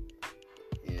get,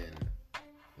 and, you know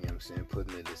what I'm saying,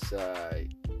 putting it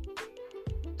aside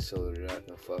so that I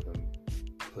can fucking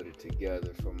put it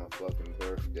together for my fucking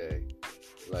birthday.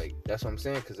 Like, that's what I'm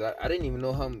saying, because I didn't even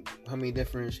know how many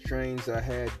different strains I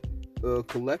had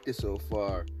collected so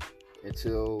far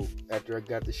until after I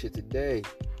got the shit today.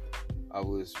 I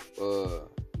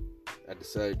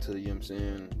decided to, you know what I'm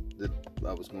saying, that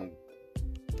I was going to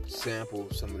sample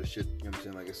some of the shit, you know what I'm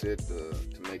saying, like I said, to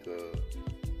make a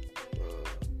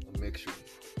mixture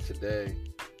today.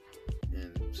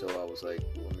 And so I was like,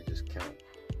 let me just count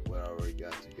what I already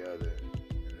got together,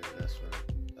 and then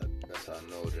that's that's how I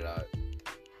know that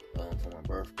for my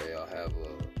birthday, I'll have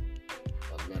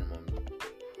a minimum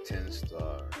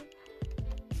 10-star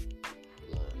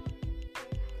blunt.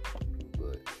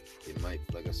 But it might,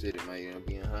 like I said, it might end up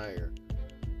being higher,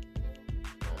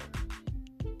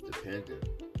 depending.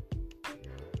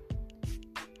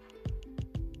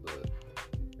 But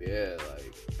yeah,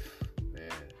 like,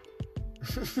 man,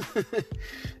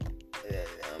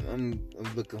 I'm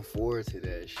looking forward to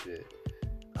that shit.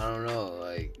 I don't know,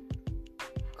 like,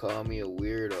 call me a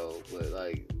weirdo, but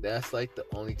like that's like the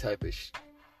only type of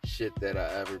shit that I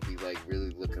ever be like really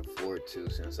looking forward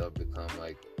to since I've become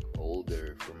like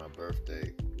older for my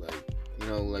birthday. Like, you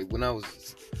know, like when I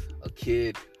was a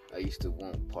kid, I used to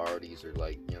want parties or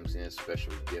like, you know what I'm saying,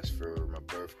 special gifts for my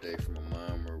birthday from my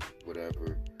mom or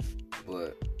whatever.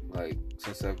 But like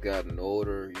since I've gotten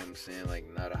older, you know what I'm saying, like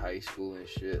not out of high school and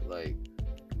shit, like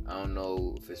I don't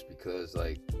know if it's because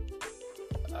like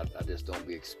I just don't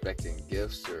be expecting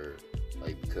gifts, or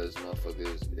like because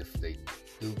motherfuckers, if they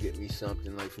do get me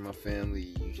something like from my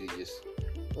family, usually just,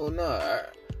 well, no,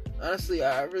 honestly,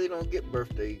 I really don't get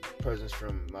birthday presents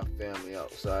from my family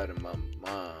outside of my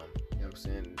mom. You know what I'm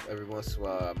saying? Every once in a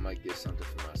while, I might get something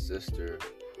from my sister,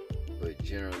 but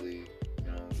generally,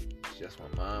 you know, it's just my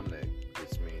mom that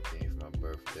gets me anything for my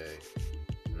birthday.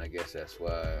 And I guess that's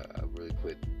why I really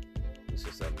quit,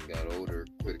 since I got older,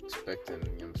 quit expecting,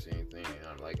 you know what I'm saying, thing.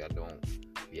 I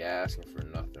don't be asking for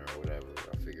nothing or whatever.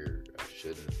 I figure I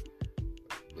shouldn't.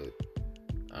 But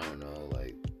I don't know,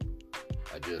 like,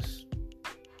 I just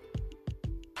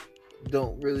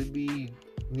don't really be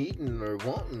needing or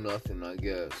wanting nothing, I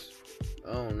guess.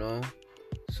 I don't know.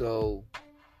 So,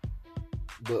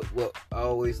 but what I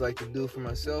always like to do for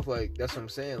myself, like, that's what I'm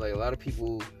saying. Like, a lot of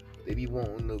people, they be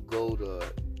wanting to go to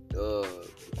a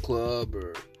club,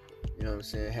 or, you know what I'm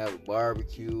saying, have a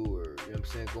barbecue, or, you know what I'm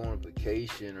saying, go on a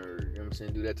vacation, or, you know what I'm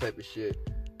saying, do that type of shit.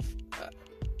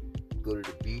 Go to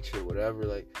the beach or whatever.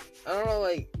 Like, I don't know,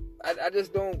 like, I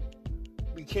just don't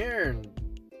be caring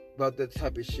about that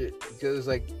type of shit, because,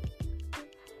 like,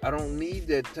 I don't need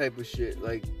that type of shit.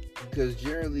 Like, because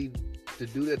generally, to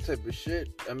do that type of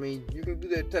shit, I mean, you can do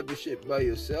that type of shit by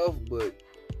yourself, but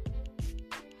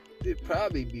it'd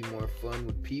probably be more fun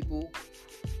with people.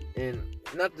 And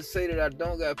not to say that I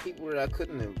don't got people that I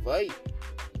couldn't invite,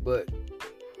 but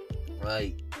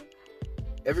like,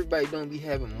 everybody don't be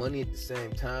having money at the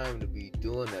same time to be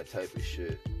doing that type of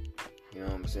shit. You know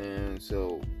what I'm saying?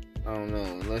 So I don't know,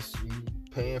 unless you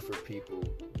paying for people,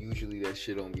 usually that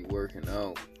shit don't be working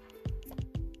out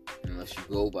unless you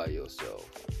go by yourself.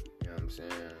 You know what I'm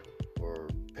saying? Or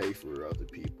pay for other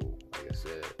people, like I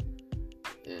said.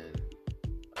 And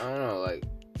I don't know, like,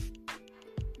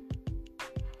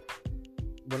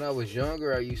 when I was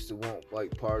younger, I used to want,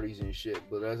 like, parties and shit,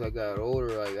 but as I got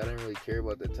older, like, I didn't really care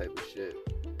about that type of shit.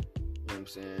 You know what I'm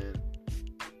saying?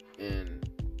 And,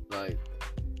 like,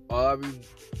 I don't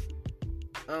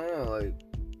know, like,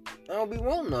 I don't be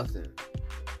wanting nothing.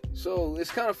 So,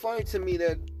 it's kind of funny to me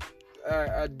that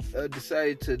I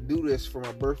decided to do this for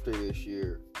my birthday this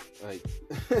year. Like,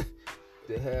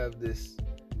 to have this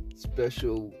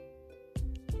special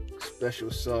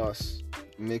sauce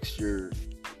mixture,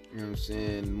 you know what I'm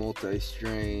saying,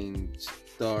 multi-strain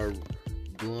star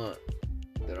blunt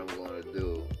that I'm gonna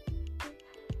do.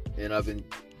 And I've been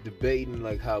debating,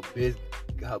 like, how big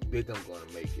I'm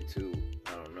gonna make it too.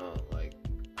 I don't know, like,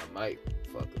 I might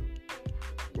fucking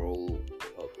roll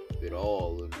up it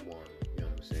all in one, you know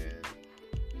what I'm saying,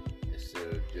 instead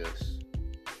of just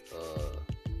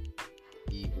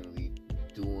evenly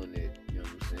doing it, you know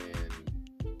what I'm saying.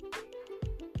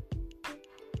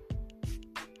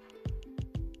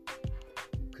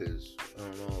 Cause I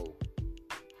don't know,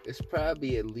 it's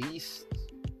probably at least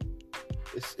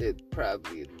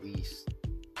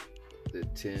the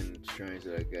 10 strains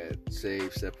that I got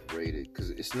saved, separated.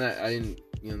 Cause it's not, I didn't,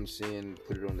 you know what I'm saying,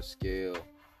 put it on the scale,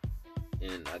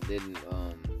 and I didn't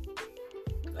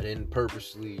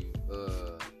purposely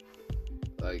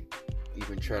like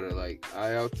even try to like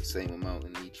eye out the same amount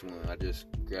in each one. I just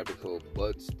grabbed a couple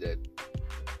butts that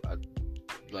I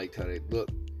liked how they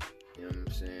looked, you know what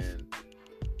I'm saying,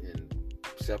 and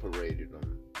separated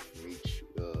them from each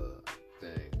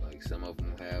thing. Like, some of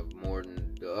them have more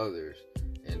than the others,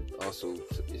 and also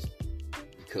it's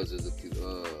because of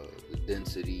the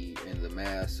density and the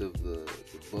mass of the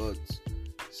buds.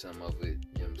 Some of it,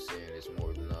 you know what I'm saying, is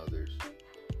more than others.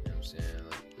 You know what I'm saying?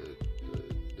 Like,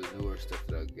 the newer stuff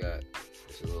that I got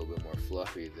is a little bit more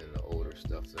fluffy than the older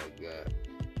stuff that I got.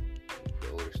 The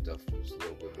older stuff is a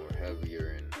little bit more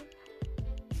heavier, and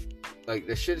like,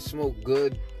 the shit smoke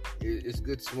good. It's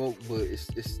good smoke, but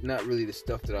it's not really the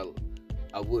stuff that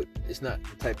it's not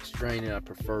the type of strain that I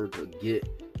prefer to get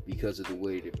because of the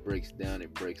way that it breaks down.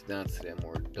 It breaks down to that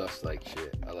more dust-like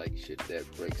shit. I like shit that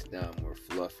breaks down more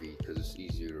fluffy because it's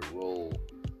easier to roll.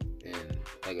 And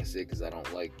like I said, because I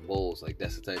don't like bowls. Like,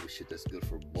 that's the type of shit that's good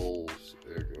for bowls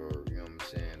or you know what I'm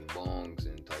saying, bongs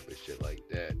and type of shit like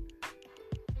that.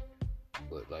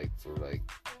 But like for like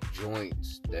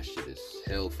joints, that shit is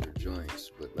hell for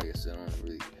joints. But like I said, I don't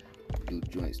really do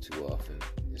joints too often.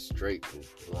 It's straight for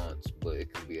blunts, but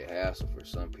it can be a hassle for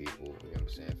some people. You know what I'm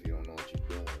saying? If you don't know what you're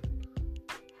doing,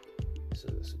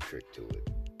 it's a trick to it.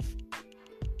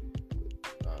 But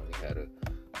I only had a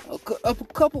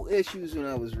couple issues when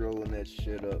I was rolling that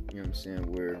shit up. You know what I'm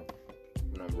saying? Where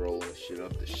when I'm rolling shit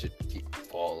up, the shit keep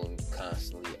falling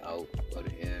constantly out of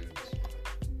the ends.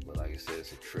 But like I said,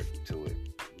 it's a trick to it.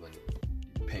 When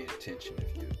you're paying attention,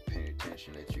 if you're paying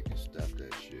attention, that you can stop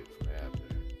that shit from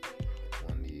happening.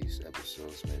 On these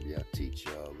episodes, maybe I'll teach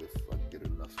y'all if I get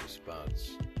enough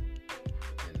response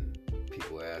and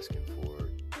people asking for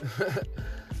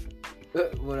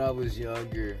it. When I was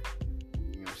younger,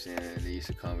 you know what I'm saying, they used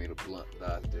to call me the blunt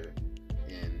doctor,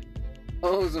 and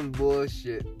on some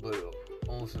bullshit, but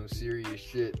on some serious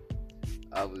shit,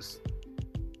 I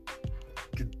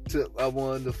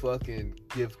wanted to fucking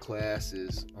give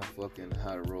classes on fucking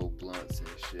how to roll blunts and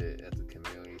shit at the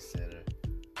community center,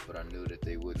 but I knew that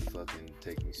they wouldn't fucking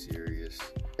take me serious.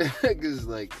 Cause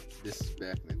like, this is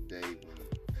back in the day when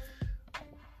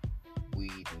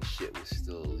weed and shit was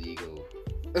still illegal.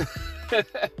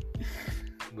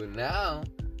 But now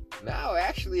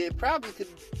actually it probably could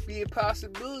be a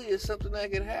possibility of something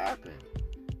that could happen.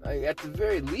 Like, at the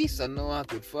very least, I know I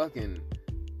could fucking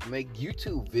make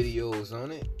YouTube videos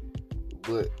on it.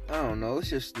 But I don't know,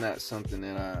 it's just not something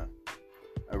that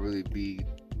I really be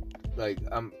like.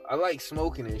 I like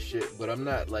smoking and shit, but I'm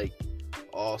not like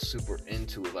all super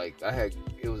into it. Like,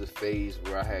 it was a phase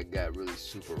where I had got really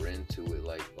super into it,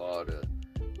 like all the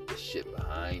shit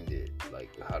behind it,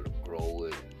 like how to grow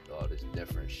it and all this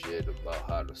different shit about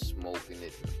how to smoke in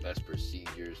it and the best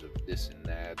procedures of this and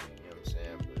that, and, you know what I'm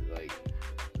saying? But like,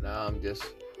 now I'm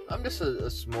just a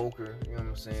smoker, you know what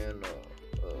I'm saying?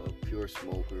 A pure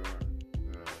smoker.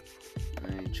 I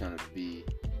ain't trying to be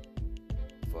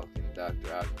fucking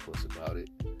Dr. Octopus about it,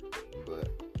 but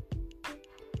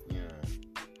yeah.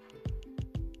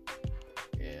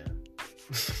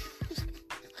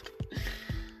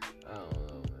 I don't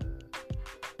know,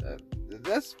 man.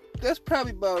 That's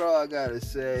probably about all I gotta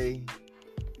say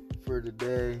for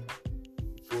today.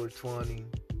 420.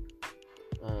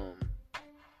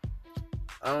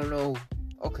 I don't know.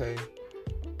 Okay,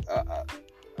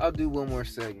 I'll do one more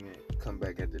segment. Come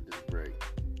back after this break,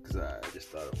 because I just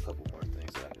thought of a couple more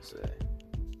things I could say.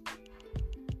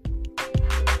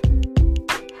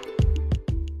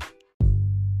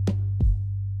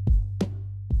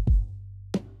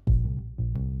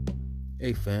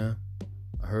 Hey fam,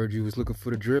 I heard you was looking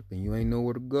for the drip and you ain't know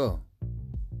where to go.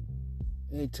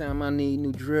 Anytime I need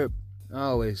new drip, I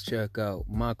always check out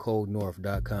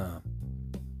mycoldnorth.com.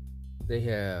 They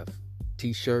have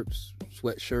t-shirts,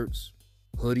 sweatshirts,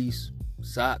 hoodies,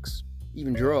 socks,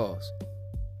 even drawers,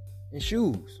 and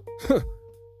shoes.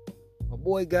 My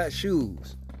boy got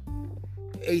shoes.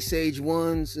 Ace Age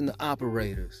ones and the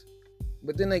operators.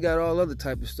 But then they got all other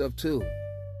type of stuff too.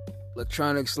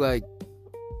 Electronics like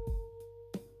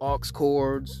aux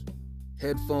cords,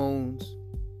 headphones,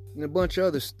 and a bunch of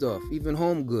other stuff. Even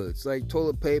home goods like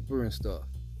toilet paper and stuff.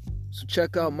 So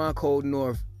check out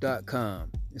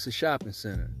mycoldnorth.com. It's a shopping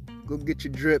center. Go get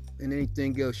your drip and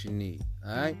anything else you need.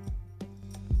 Alright?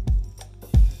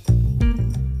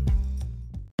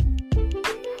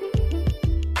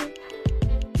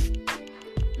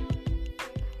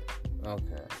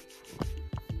 Okay.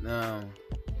 Now,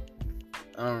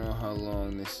 I don't know how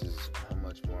long this is, how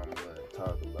much more I'm going to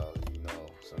talk about. You know,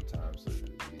 sometimes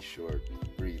it'll be short,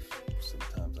 brief.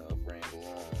 Sometimes I'll ramble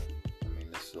on. I mean,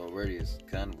 this already is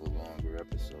kind of a longer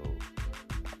episode.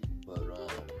 But,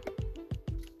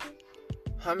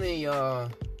 how many of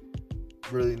y'all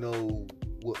really know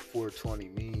what 420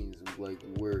 means and, like,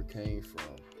 where it came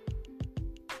from?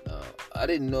 I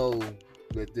didn't know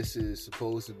that this is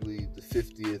supposedly the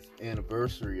 50th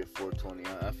anniversary of 420.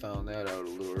 I found that out a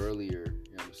little earlier,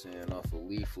 you know what I'm saying, off of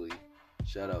Leafly.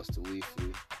 Shout outs to Leafly, you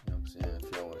know what I'm saying?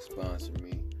 If y'all want to sponsor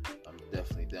me, I'm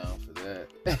definitely down for that.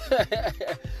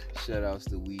 Shout outs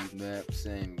to Weed Map,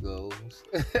 same goes.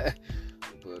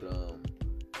 But,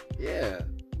 yeah,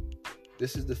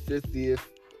 this is the 50th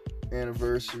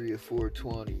anniversary of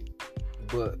 420.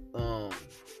 But,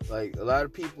 like, a lot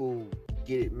of people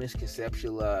get it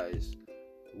misconceptualized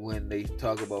when they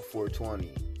talk about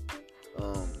 420.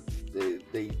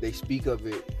 they speak of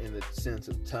it in the sense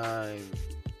of time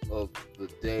of the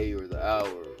day or the hour.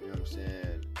 You know what I'm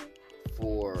saying?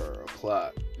 4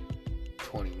 o'clock,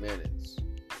 20 minutes.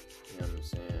 You know what I'm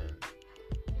saying?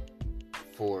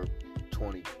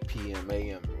 4:20 p.m.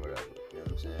 a.m. or whatever. You know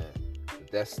what I'm saying?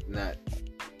 But that's not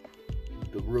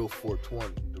the real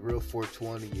 420. The real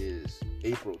 420 is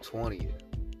April 20th.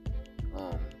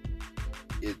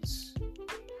 It's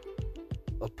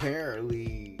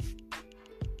apparently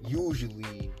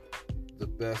usually the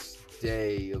best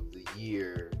day of the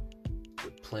year to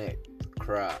plant the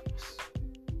crops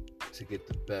to get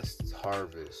the best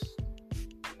harvest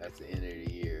at the end of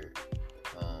the year.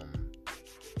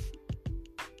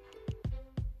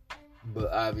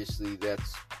 But obviously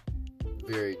that's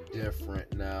very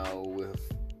different now with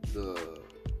the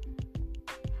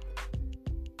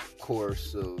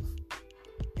course of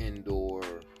indoor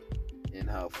and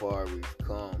how far we've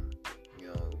come, you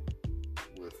know,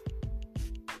 with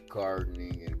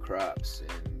gardening and crops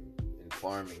and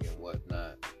farming and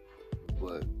whatnot.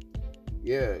 But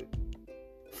yeah,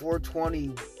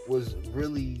 420 was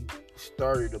really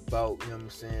started about, you know what I'm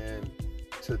saying,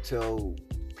 to tell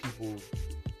people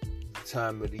the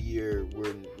time of the year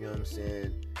when, you know what I'm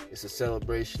saying, it's a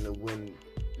celebration of when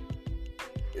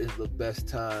is the best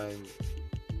time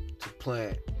to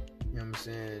plant, you know what I'm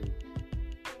saying,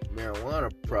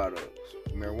 marijuana products,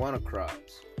 marijuana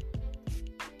crops,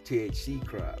 THC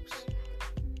crops,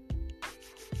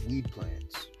 weed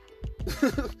plants.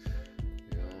 You know,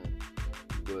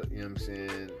 but you know what I'm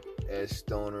saying, as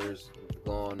stoners have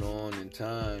gone on in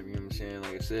time, you know what I'm saying,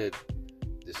 like I said,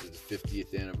 this is the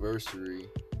 50th anniversary,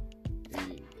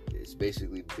 and it's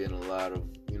basically been a lot of,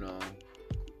 you know,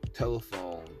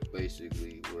 telephone,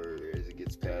 basically, where as it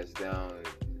gets passed down,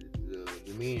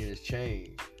 the meaning has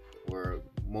changed, where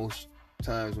most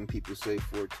times when people say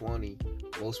 420,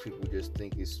 most people just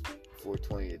think it's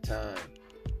 420 at time,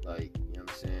 like, you know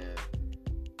what I'm saying,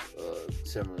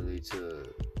 similarly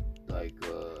to like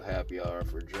happy hour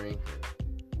for drinking.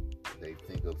 They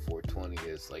think of 420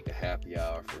 as like a happy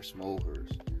hour for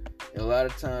smokers. And a lot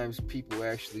of times people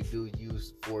actually do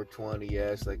use 420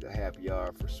 as like a happy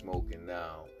hour for smoking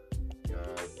now. You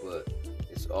know, but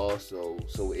it's also,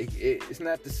 so it's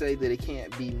not to say that it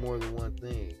can't be more than one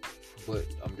thing, but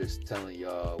I'm just telling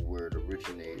y'all where it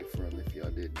originated from. If y'all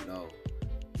didn't know,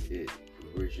 it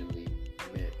originally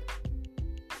meant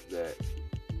that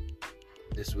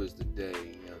this was the day,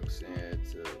 you know what I'm saying,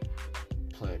 to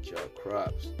plant y'all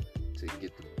crops to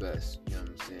get the best, you know what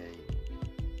I'm saying,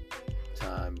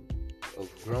 time of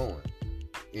growing.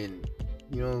 And,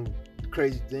 you know, the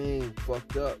crazy thing,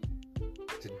 fucked up,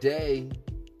 today,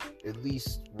 at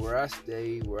least where I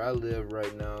stay, where I live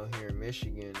right now here in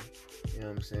Michigan, you know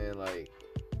what I'm saying, like,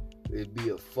 it'd be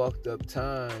a fucked up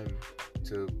time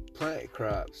to plant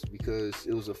crops because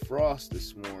it was a frost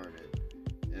this morning,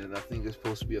 and I think it's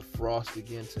supposed to be a frost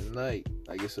again tonight.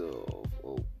 I guess a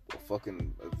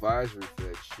fucking advisory for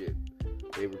that shit.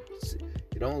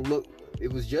 It don't look,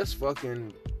 it was just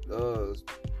fucking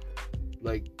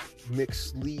like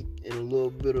mixed sleet and a little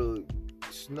bit of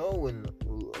snow in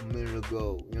a minute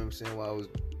ago, you know what I'm saying,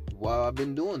 while I've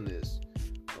been doing this.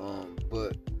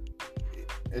 But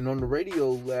and on the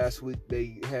radio last week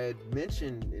they had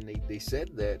mentioned, and they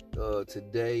said that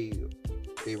today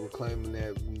they were claiming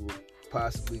that we were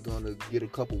possibly going to get a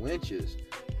couple inches,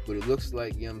 but it looks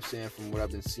like, you know what I'm saying, from what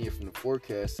I've been seeing from the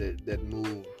forecast, that moved,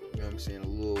 you know what I'm saying, a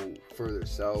little further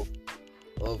south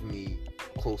of me,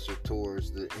 closer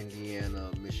towards the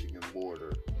Indiana-Michigan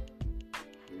border.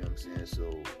 You know what I'm saying?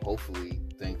 So hopefully,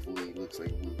 thankfully, it looks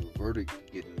like we reverted to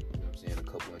getting, you know what I'm saying, a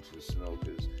couple inches of snow,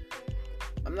 because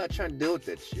I'm not trying to deal with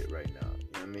that shit right now. You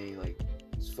know what I mean? Like,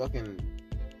 it's fucking,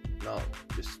 no,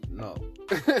 just no.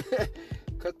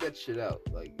 Cut that shit out.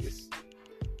 Like,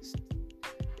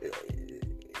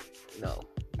 no,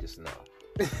 just no.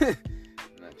 I'm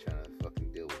not trying to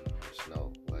fucking deal with no more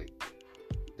snow. Like,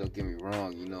 don't get me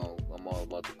wrong, you know, I'm all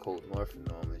about the cold north and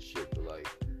all that shit, but like,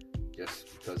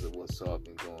 just because of what's all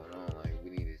been going on, like, we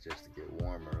need it just to get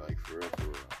warmer, like, for real.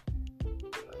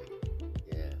 Like,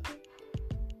 yeah.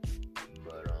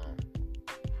 But,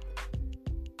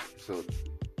 so,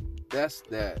 that's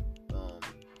that.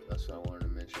 That's what I wanted to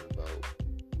mention about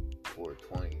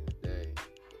 420 today.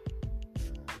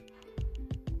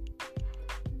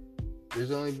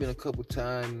 There's only been a couple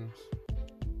times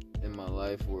in my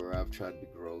life where I've tried to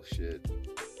grow shit,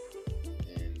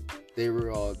 and they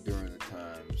were all during the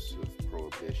times of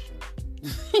prohibition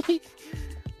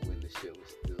when the shit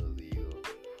was still illegal.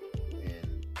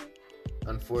 And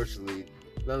unfortunately,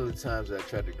 none of the times I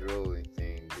tried to grow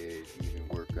anything did even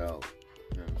work out,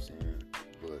 you know what I'm saying?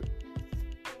 But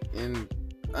in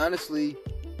honestly,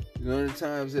 none of the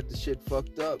times that the shit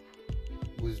fucked up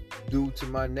was due to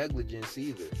my negligence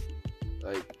either.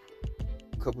 Like,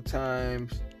 a couple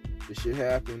times the shit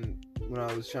happened when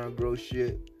I was trying to grow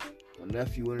shit. My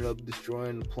nephew ended up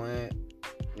destroying the plant.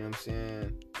 You know what I'm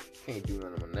saying? Can't do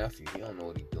nothing to my nephew. He don't know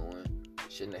what he's doing.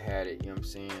 Shouldn't have had it, you know what I'm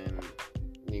saying,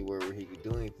 anywhere where he could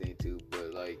do anything to.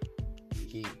 But, like,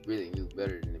 he really knew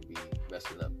better than to be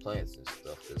messing up plants and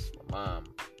stuff. Because my mom,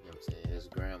 you know what I'm saying, his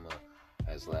grandma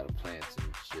has a lot of plants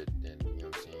and shit. And, you know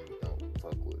what I'm saying, don't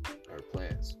fuck with her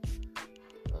plants.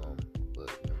 But, you know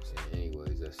what I'm saying,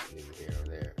 anyways, that's neither here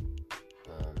nor there.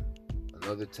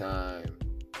 Another time,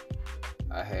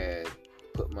 I had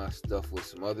put my stuff with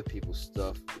some other people's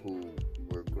stuff who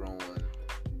were growing,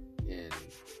 and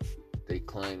they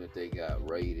claimed that they got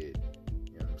raided.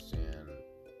 You know what I'm saying?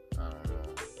 I don't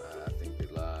know. I think they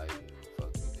lied and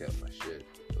fucking kept my shit,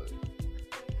 but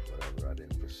whatever. I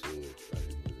didn't pursue it. I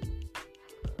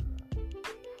don't know.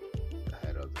 I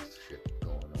had other shit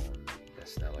going on.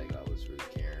 That's not like I was really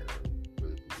caring or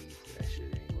really believed in that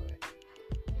shit anyway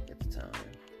at the time.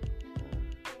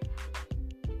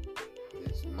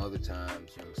 Some other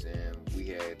times, you know what I'm saying,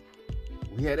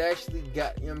 we had actually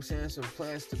got, you know what I'm saying, some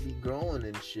plants to be growing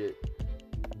and shit,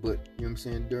 but, you know what I'm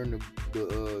saying, during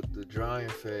the drying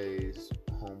phase,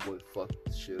 homeboy fucked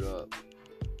the shit up,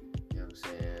 you know what I'm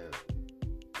saying,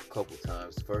 a couple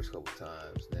times, the first couple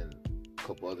times, then a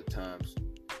couple other times,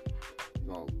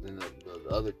 well, then the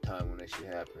other time when that shit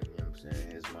happened, you know what I'm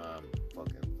saying, his mom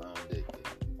fucking found it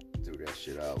and threw that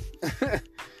shit out.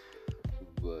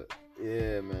 But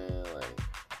yeah, man, like,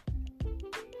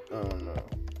 I don't know.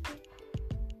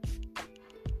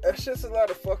 That's just a lot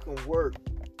of fucking work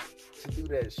to do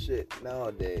that shit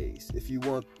nowadays. If you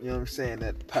want, you know what I'm saying,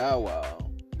 that powwow,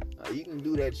 you can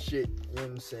do that shit, you know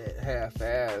what I'm saying,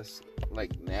 half-ass,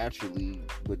 like, naturally,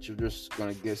 but you're just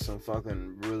gonna get some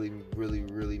fucking really, really,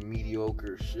 really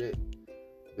mediocre shit.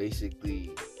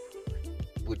 Basically,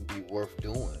 wouldn't be worth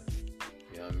doing.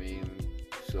 You know what I mean?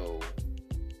 So,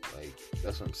 like,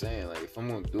 that's what I'm saying. Like, if I'm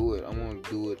gonna do it, I'm gonna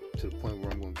do it to the point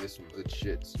where I'm gonna get some good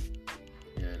shits.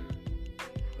 And,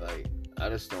 like, I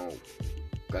just don't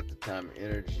got the time and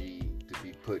energy to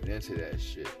be putting into that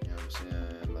shit. You know what I'm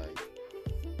saying? Like,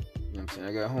 you know what I'm saying?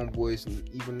 I got homeboys, and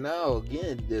even now,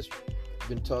 again, that's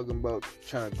been talking about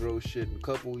trying to grow shit, and a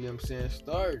couple, you know what I'm saying,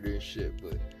 started their shit,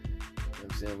 but, you know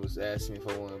what I'm saying, was asking me if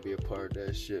I want to be a part of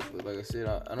that shit. But like I said,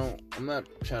 I'm not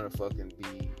trying to fucking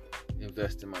be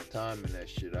investing my time in that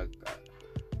shit.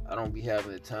 I don't be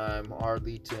having the time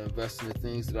hardly to invest in the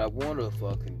things that I want to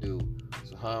fucking do.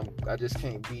 So I just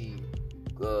can't be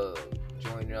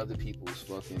joining other people's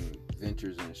fucking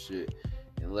ventures and shit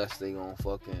unless they gonna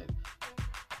fucking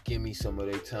give me some of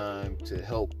their time to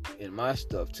help in my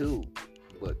stuff too.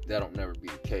 But that don't never be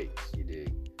the case, you dig?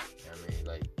 You know what I mean?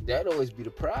 Like, that always be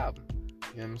the problem. You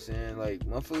know what I'm saying? Like,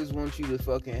 motherfuckers want you to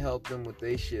fucking help them with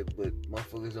their shit, but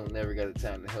motherfuckers don't never got the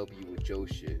time to help you with your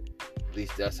shit. At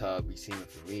least that's how it be seeming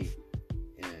for me.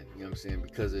 And, you know what I'm saying?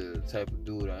 Because of the type of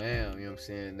dude I am, you know what I'm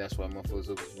saying? That's why motherfuckers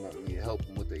always want me to help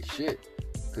them with their shit.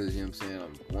 Because, you know what I'm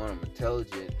saying? I'm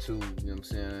intelligent. 2, you know what I'm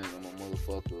saying? I'm a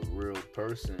motherfucker, real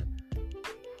person.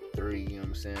 3, you know what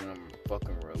I'm saying? I'm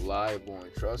fucking reliable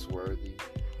and trustworthy. You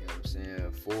know what I'm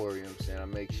saying? 4, you know what I'm saying? I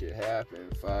make shit happen.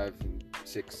 5,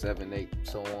 6, 7, 8,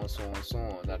 so on, so on, so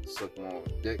on. Not to suck my own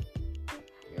dick,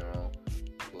 you know.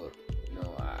 But, you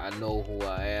know, I know who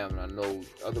I am, and I know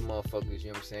other motherfuckers, you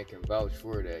know what I'm saying, can vouch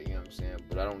for that, you know what I'm saying?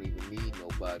 But I don't even need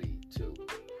nobody to,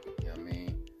 you know what I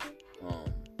mean?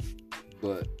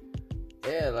 But,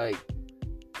 yeah, like,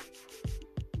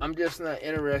 I'm just not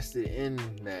interested in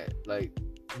that. Like,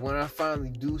 when I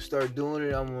finally do start doing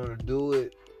it, I'm gonna do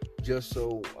it just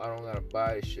so I don't gotta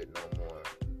buy the shit no more.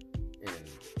 And,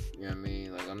 you know what I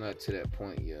mean? Like, I'm not to that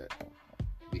point yet.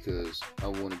 Because I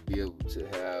want to be able to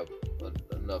have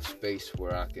enough space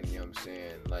where I can, you know what I'm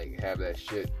saying, like, have that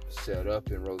shit set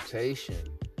up in rotation.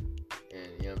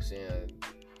 And, you know what I'm saying,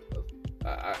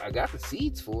 I got the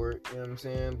seeds for it, you know what I'm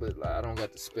saying, but, like, I don't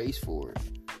got the space for it.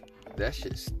 That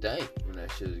shit stank when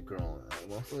that shit is growing. Like,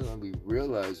 motherfuckers gonna be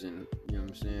realizing, you know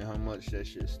what I'm saying, how much that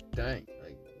shit stank.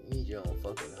 Like, you need your own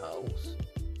fucking house.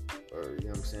 Or, you know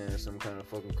what I'm saying, some kind of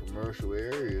fucking commercial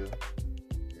area,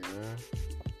 you know?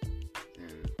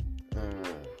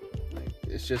 Like,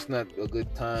 it's just not a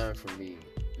good time for me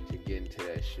to get into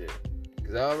that shit.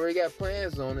 Because I already got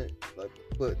plans on it. Like,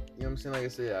 but, you know what I'm saying? Like I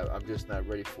said, I'm just not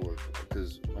ready for it.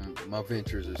 Because my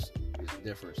ventures is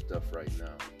different stuff right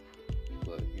now.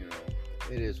 But, you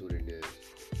know, it is what it is.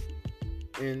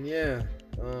 And yeah,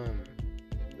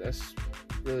 that's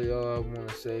really all I want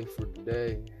to say for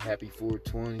today. Happy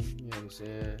 420, you know what I'm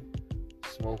saying?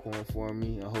 smoke one for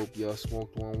me. I hope y'all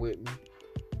smoked one with me.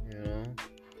 You know,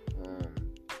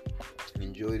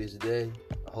 enjoy this day.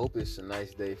 I hope it's a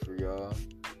nice day for y'all.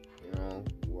 You know,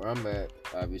 where I'm at,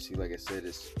 obviously, like I said,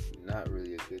 it's not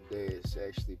really a good day. It's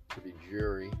actually pretty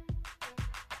dreary.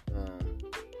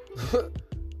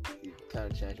 It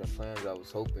kind of changed my plans. I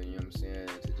was hoping, you know what I'm saying,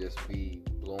 to just be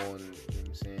blowing, you know what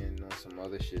I'm saying, on some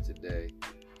other shit today.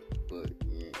 But,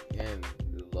 and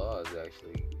the law is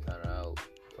actually kind of out.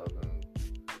 Fucking,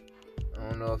 I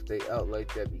don't know if they out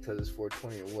like that because it's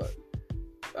 420 or what.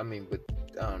 I mean, but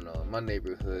I don't know. In my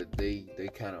neighborhood, they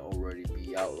kind of already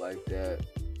be out like that.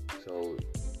 So,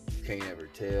 you can't ever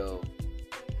tell.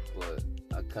 But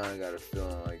I kind of got a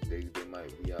feeling like they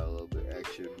might be out a little bit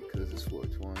extra because it's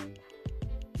 420.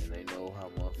 And they know how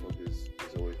motherfuckers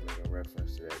is always making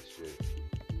reference to that shit.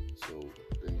 So,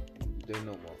 they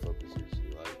know motherfuckers is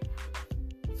like...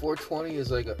 420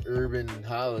 is like an urban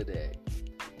holiday.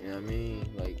 You know what I mean?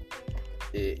 Like,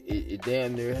 it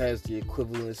damn near has the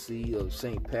equivalency of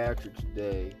St. Patrick's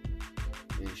Day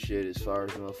and shit as far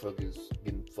as motherfuckers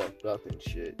getting fucked up and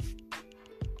shit.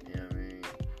 You know what I mean?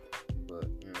 But,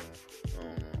 you know, I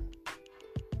don't know.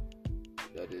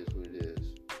 That is what it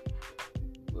is.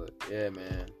 But, yeah,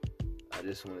 man. I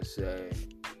just want to say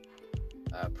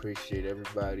I appreciate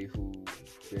everybody who's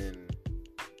been,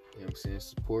 you know what I'm saying,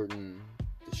 supporting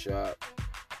the shop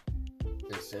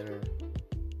and center,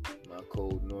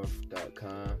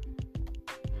 mycoldnorth.com.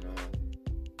 You know,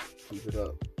 keep it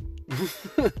up.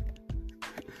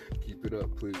 Keep it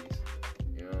up, please.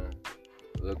 You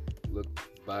know, look,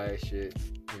 buy shit.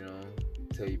 You know,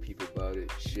 tell your people about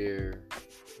it. Share.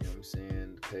 You know what I'm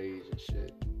saying? The page and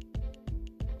shit.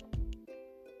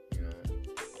 You know,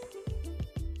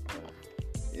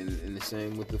 and the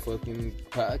same with the fucking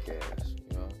podcast.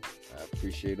 You know, I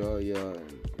appreciate all y'all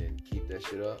and keep that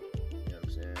shit up. You know what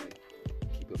I'm saying?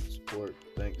 Keep up the support.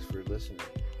 Thanks for listening.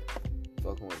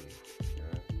 Fucking with me.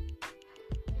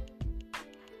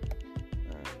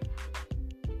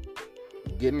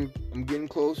 I'm getting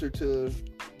closer to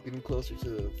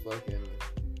fucking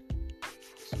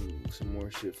some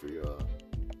more shit for y'all.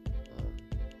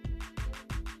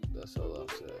 That's all I'll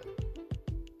say.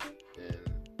 And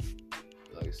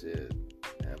like I said,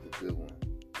 have a good one.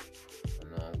 I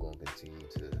know I'm gonna continue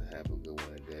to have a good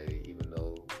one today, even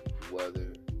though the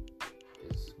weather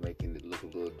is making it look a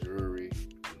little dreary.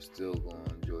 I'm still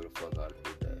gonna enjoy the fuck out of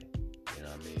the day. You know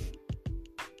what I mean?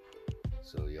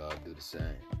 So y'all do the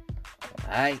same.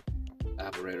 Alright,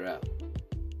 operator out.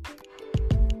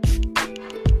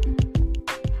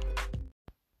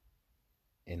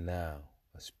 And now,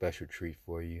 a special treat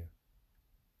for you.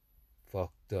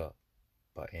 Fucked Up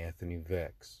by Anthony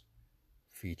Vex,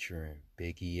 featuring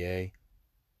Big EA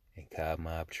and Cobb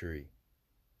Mob Tree.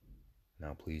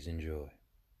 Now please enjoy.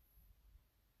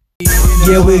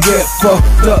 Yeah, we get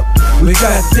fucked up. We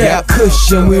got that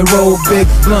cushion, we roll big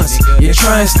blunts. You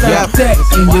try and stop that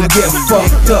and you'll get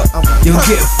fucked up. You'll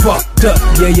get fucked up,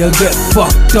 yeah, you'll get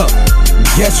fucked up.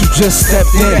 Guess you just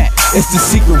stepped in, it's the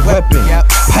secret weapon.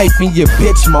 Piping your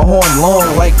bitch, my horn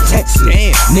long like Texas.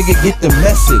 Nigga, get the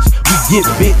message, we get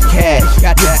big cash.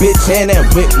 Your bitch and that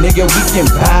whip, nigga, we can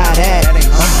buy that.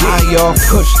 I'm high off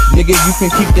kush, nigga, you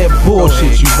can keep that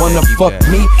bullshit. You wanna fuck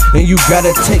me, then you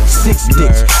gotta take 6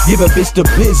 dicks. Give a bitch the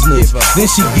business, then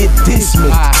she get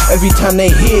dismissed. Every time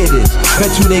they hear this,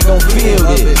 bet you they gon' feel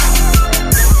this.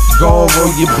 Go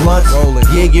roll your blunt,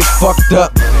 yeah, get fucked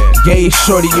up. Gave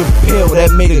shorty a pill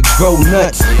that made her go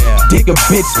nuts. Dig a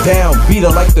bitch down, beat her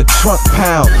like the trunk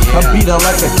pound. I beat her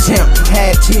like a champ,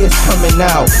 had tears coming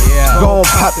out. Go on,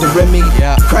 pop the Remy,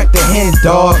 crack the hand,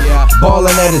 dog. Ballin'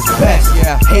 at his best,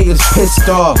 haters pissed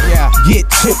off. Get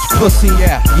chips, pussy,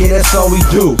 yeah, that's all we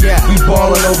do. We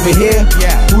ballin' over here,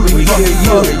 who the fuck get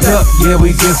fucked up? Yeah,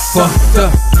 we get fucked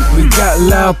up. We got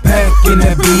loud pack and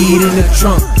that beat in the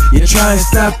trunk. You try and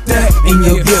stop that and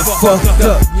you'll get fucked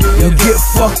up. You'll get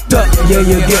fucked up, yeah,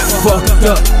 you'll get fucked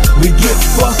up. We get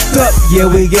fucked up, yeah,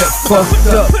 we get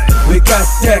fucked up. We got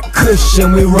that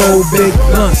cushion, we roll big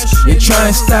blunts. You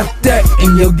try and stop that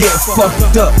and you'll get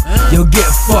fucked up. You'll get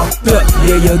fucked up,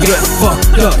 yeah, you'll get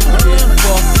fucked up.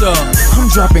 I'm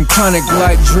dropping chronic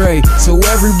like Dre, so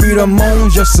every beat I'm on,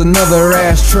 just another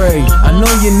ashtray. I know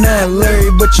you're not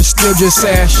Larry, but you're still just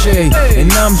Sashay.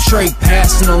 And I'm straight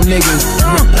passing on niggas,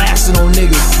 I'm blasting on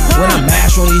niggas. When I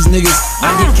mash on these niggas,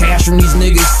 I get cash from these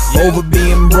niggas. Over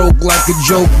being broke, like a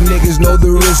joke. Niggas know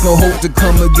there is no hope to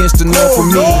come against the no for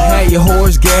me. Had your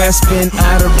horse gasping,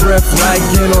 out of breath like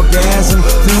an orgasm.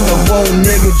 Think a whole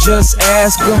nigga, just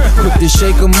ask him. Quick to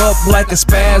shake him up like a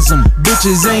spasm.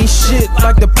 Bitches ain't shit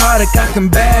like the product, I can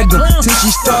bag them. Till she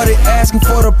started asking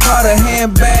for the Prada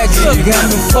handbags. Got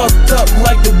me fucked up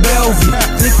like the Bellevue,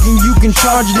 thinking you can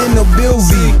charge it in the bill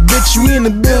V. Bitch, we in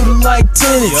the building like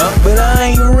tenants, but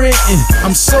I ain't renting.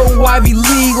 I'm so Ivy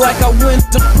League like I went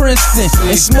to Princeton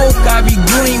and smoke Ivy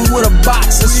Green with a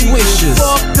box of Swishers.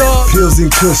 Pills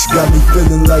and Kush got me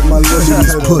feeling like my limit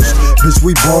is pushed. Bitch,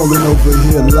 we ballin' over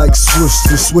here like Swish.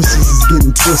 The Swishes is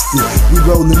getting twisted. We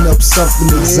rolling up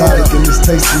something exotic and it's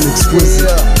tasting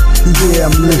exquisite. Yeah,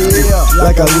 I'm lifted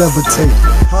like I levitate.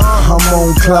 I'm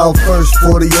on cloud first,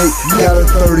 48. Got a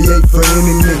 38 for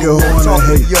any nigga who wanna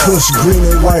hate. Kush green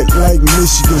and white like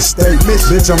Michigan State.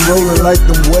 Bitch, I'm rolling like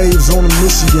them waves on the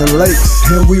Michigan lakes.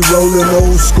 And we rolling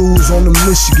old schools on the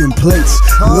Michigan plates.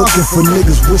 Looking for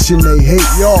niggas wishing they hate.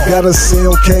 Got a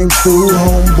sale came through,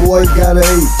 homeboy got an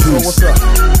 8-piece.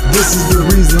 This is the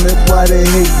reason that why they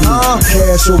hate me.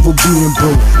 Cash over being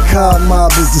broke. Car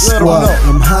mob is the squad.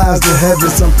 I'm high as the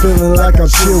heavens, I'm feeling like I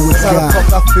chill with God.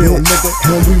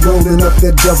 And we rolling up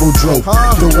that double dope.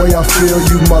 The way I feel,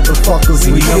 you motherfuckers,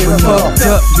 We get fucked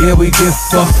up, yeah, we get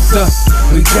fucked up.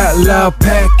 We got loud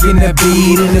pack in the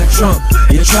beat in the trunk.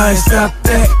 You try and stop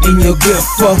that and you'll get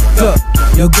fucked up.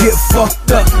 You'll get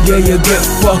fucked up, yeah, you'll get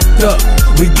fucked up.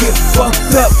 We get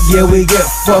fucked up, yeah, we get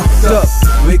fucked up.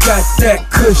 We got that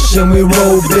cushion, we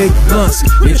roll big blunts.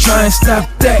 You try and stop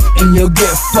that and you'll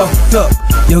get fucked up.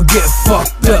 You'll get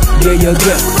fucked up, yeah, you'll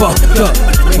get fucked up.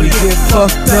 We get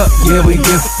fucked up, yeah, we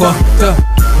get fucked up.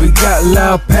 We got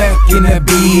loud pack in that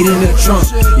beat in the trunk.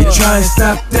 You try and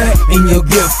stop that and you'll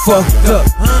get fucked up.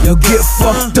 You'll get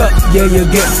fucked up, yeah, you'll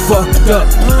get fucked up.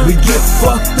 We get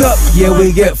fucked up, yeah,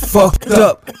 we get fucked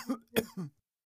up.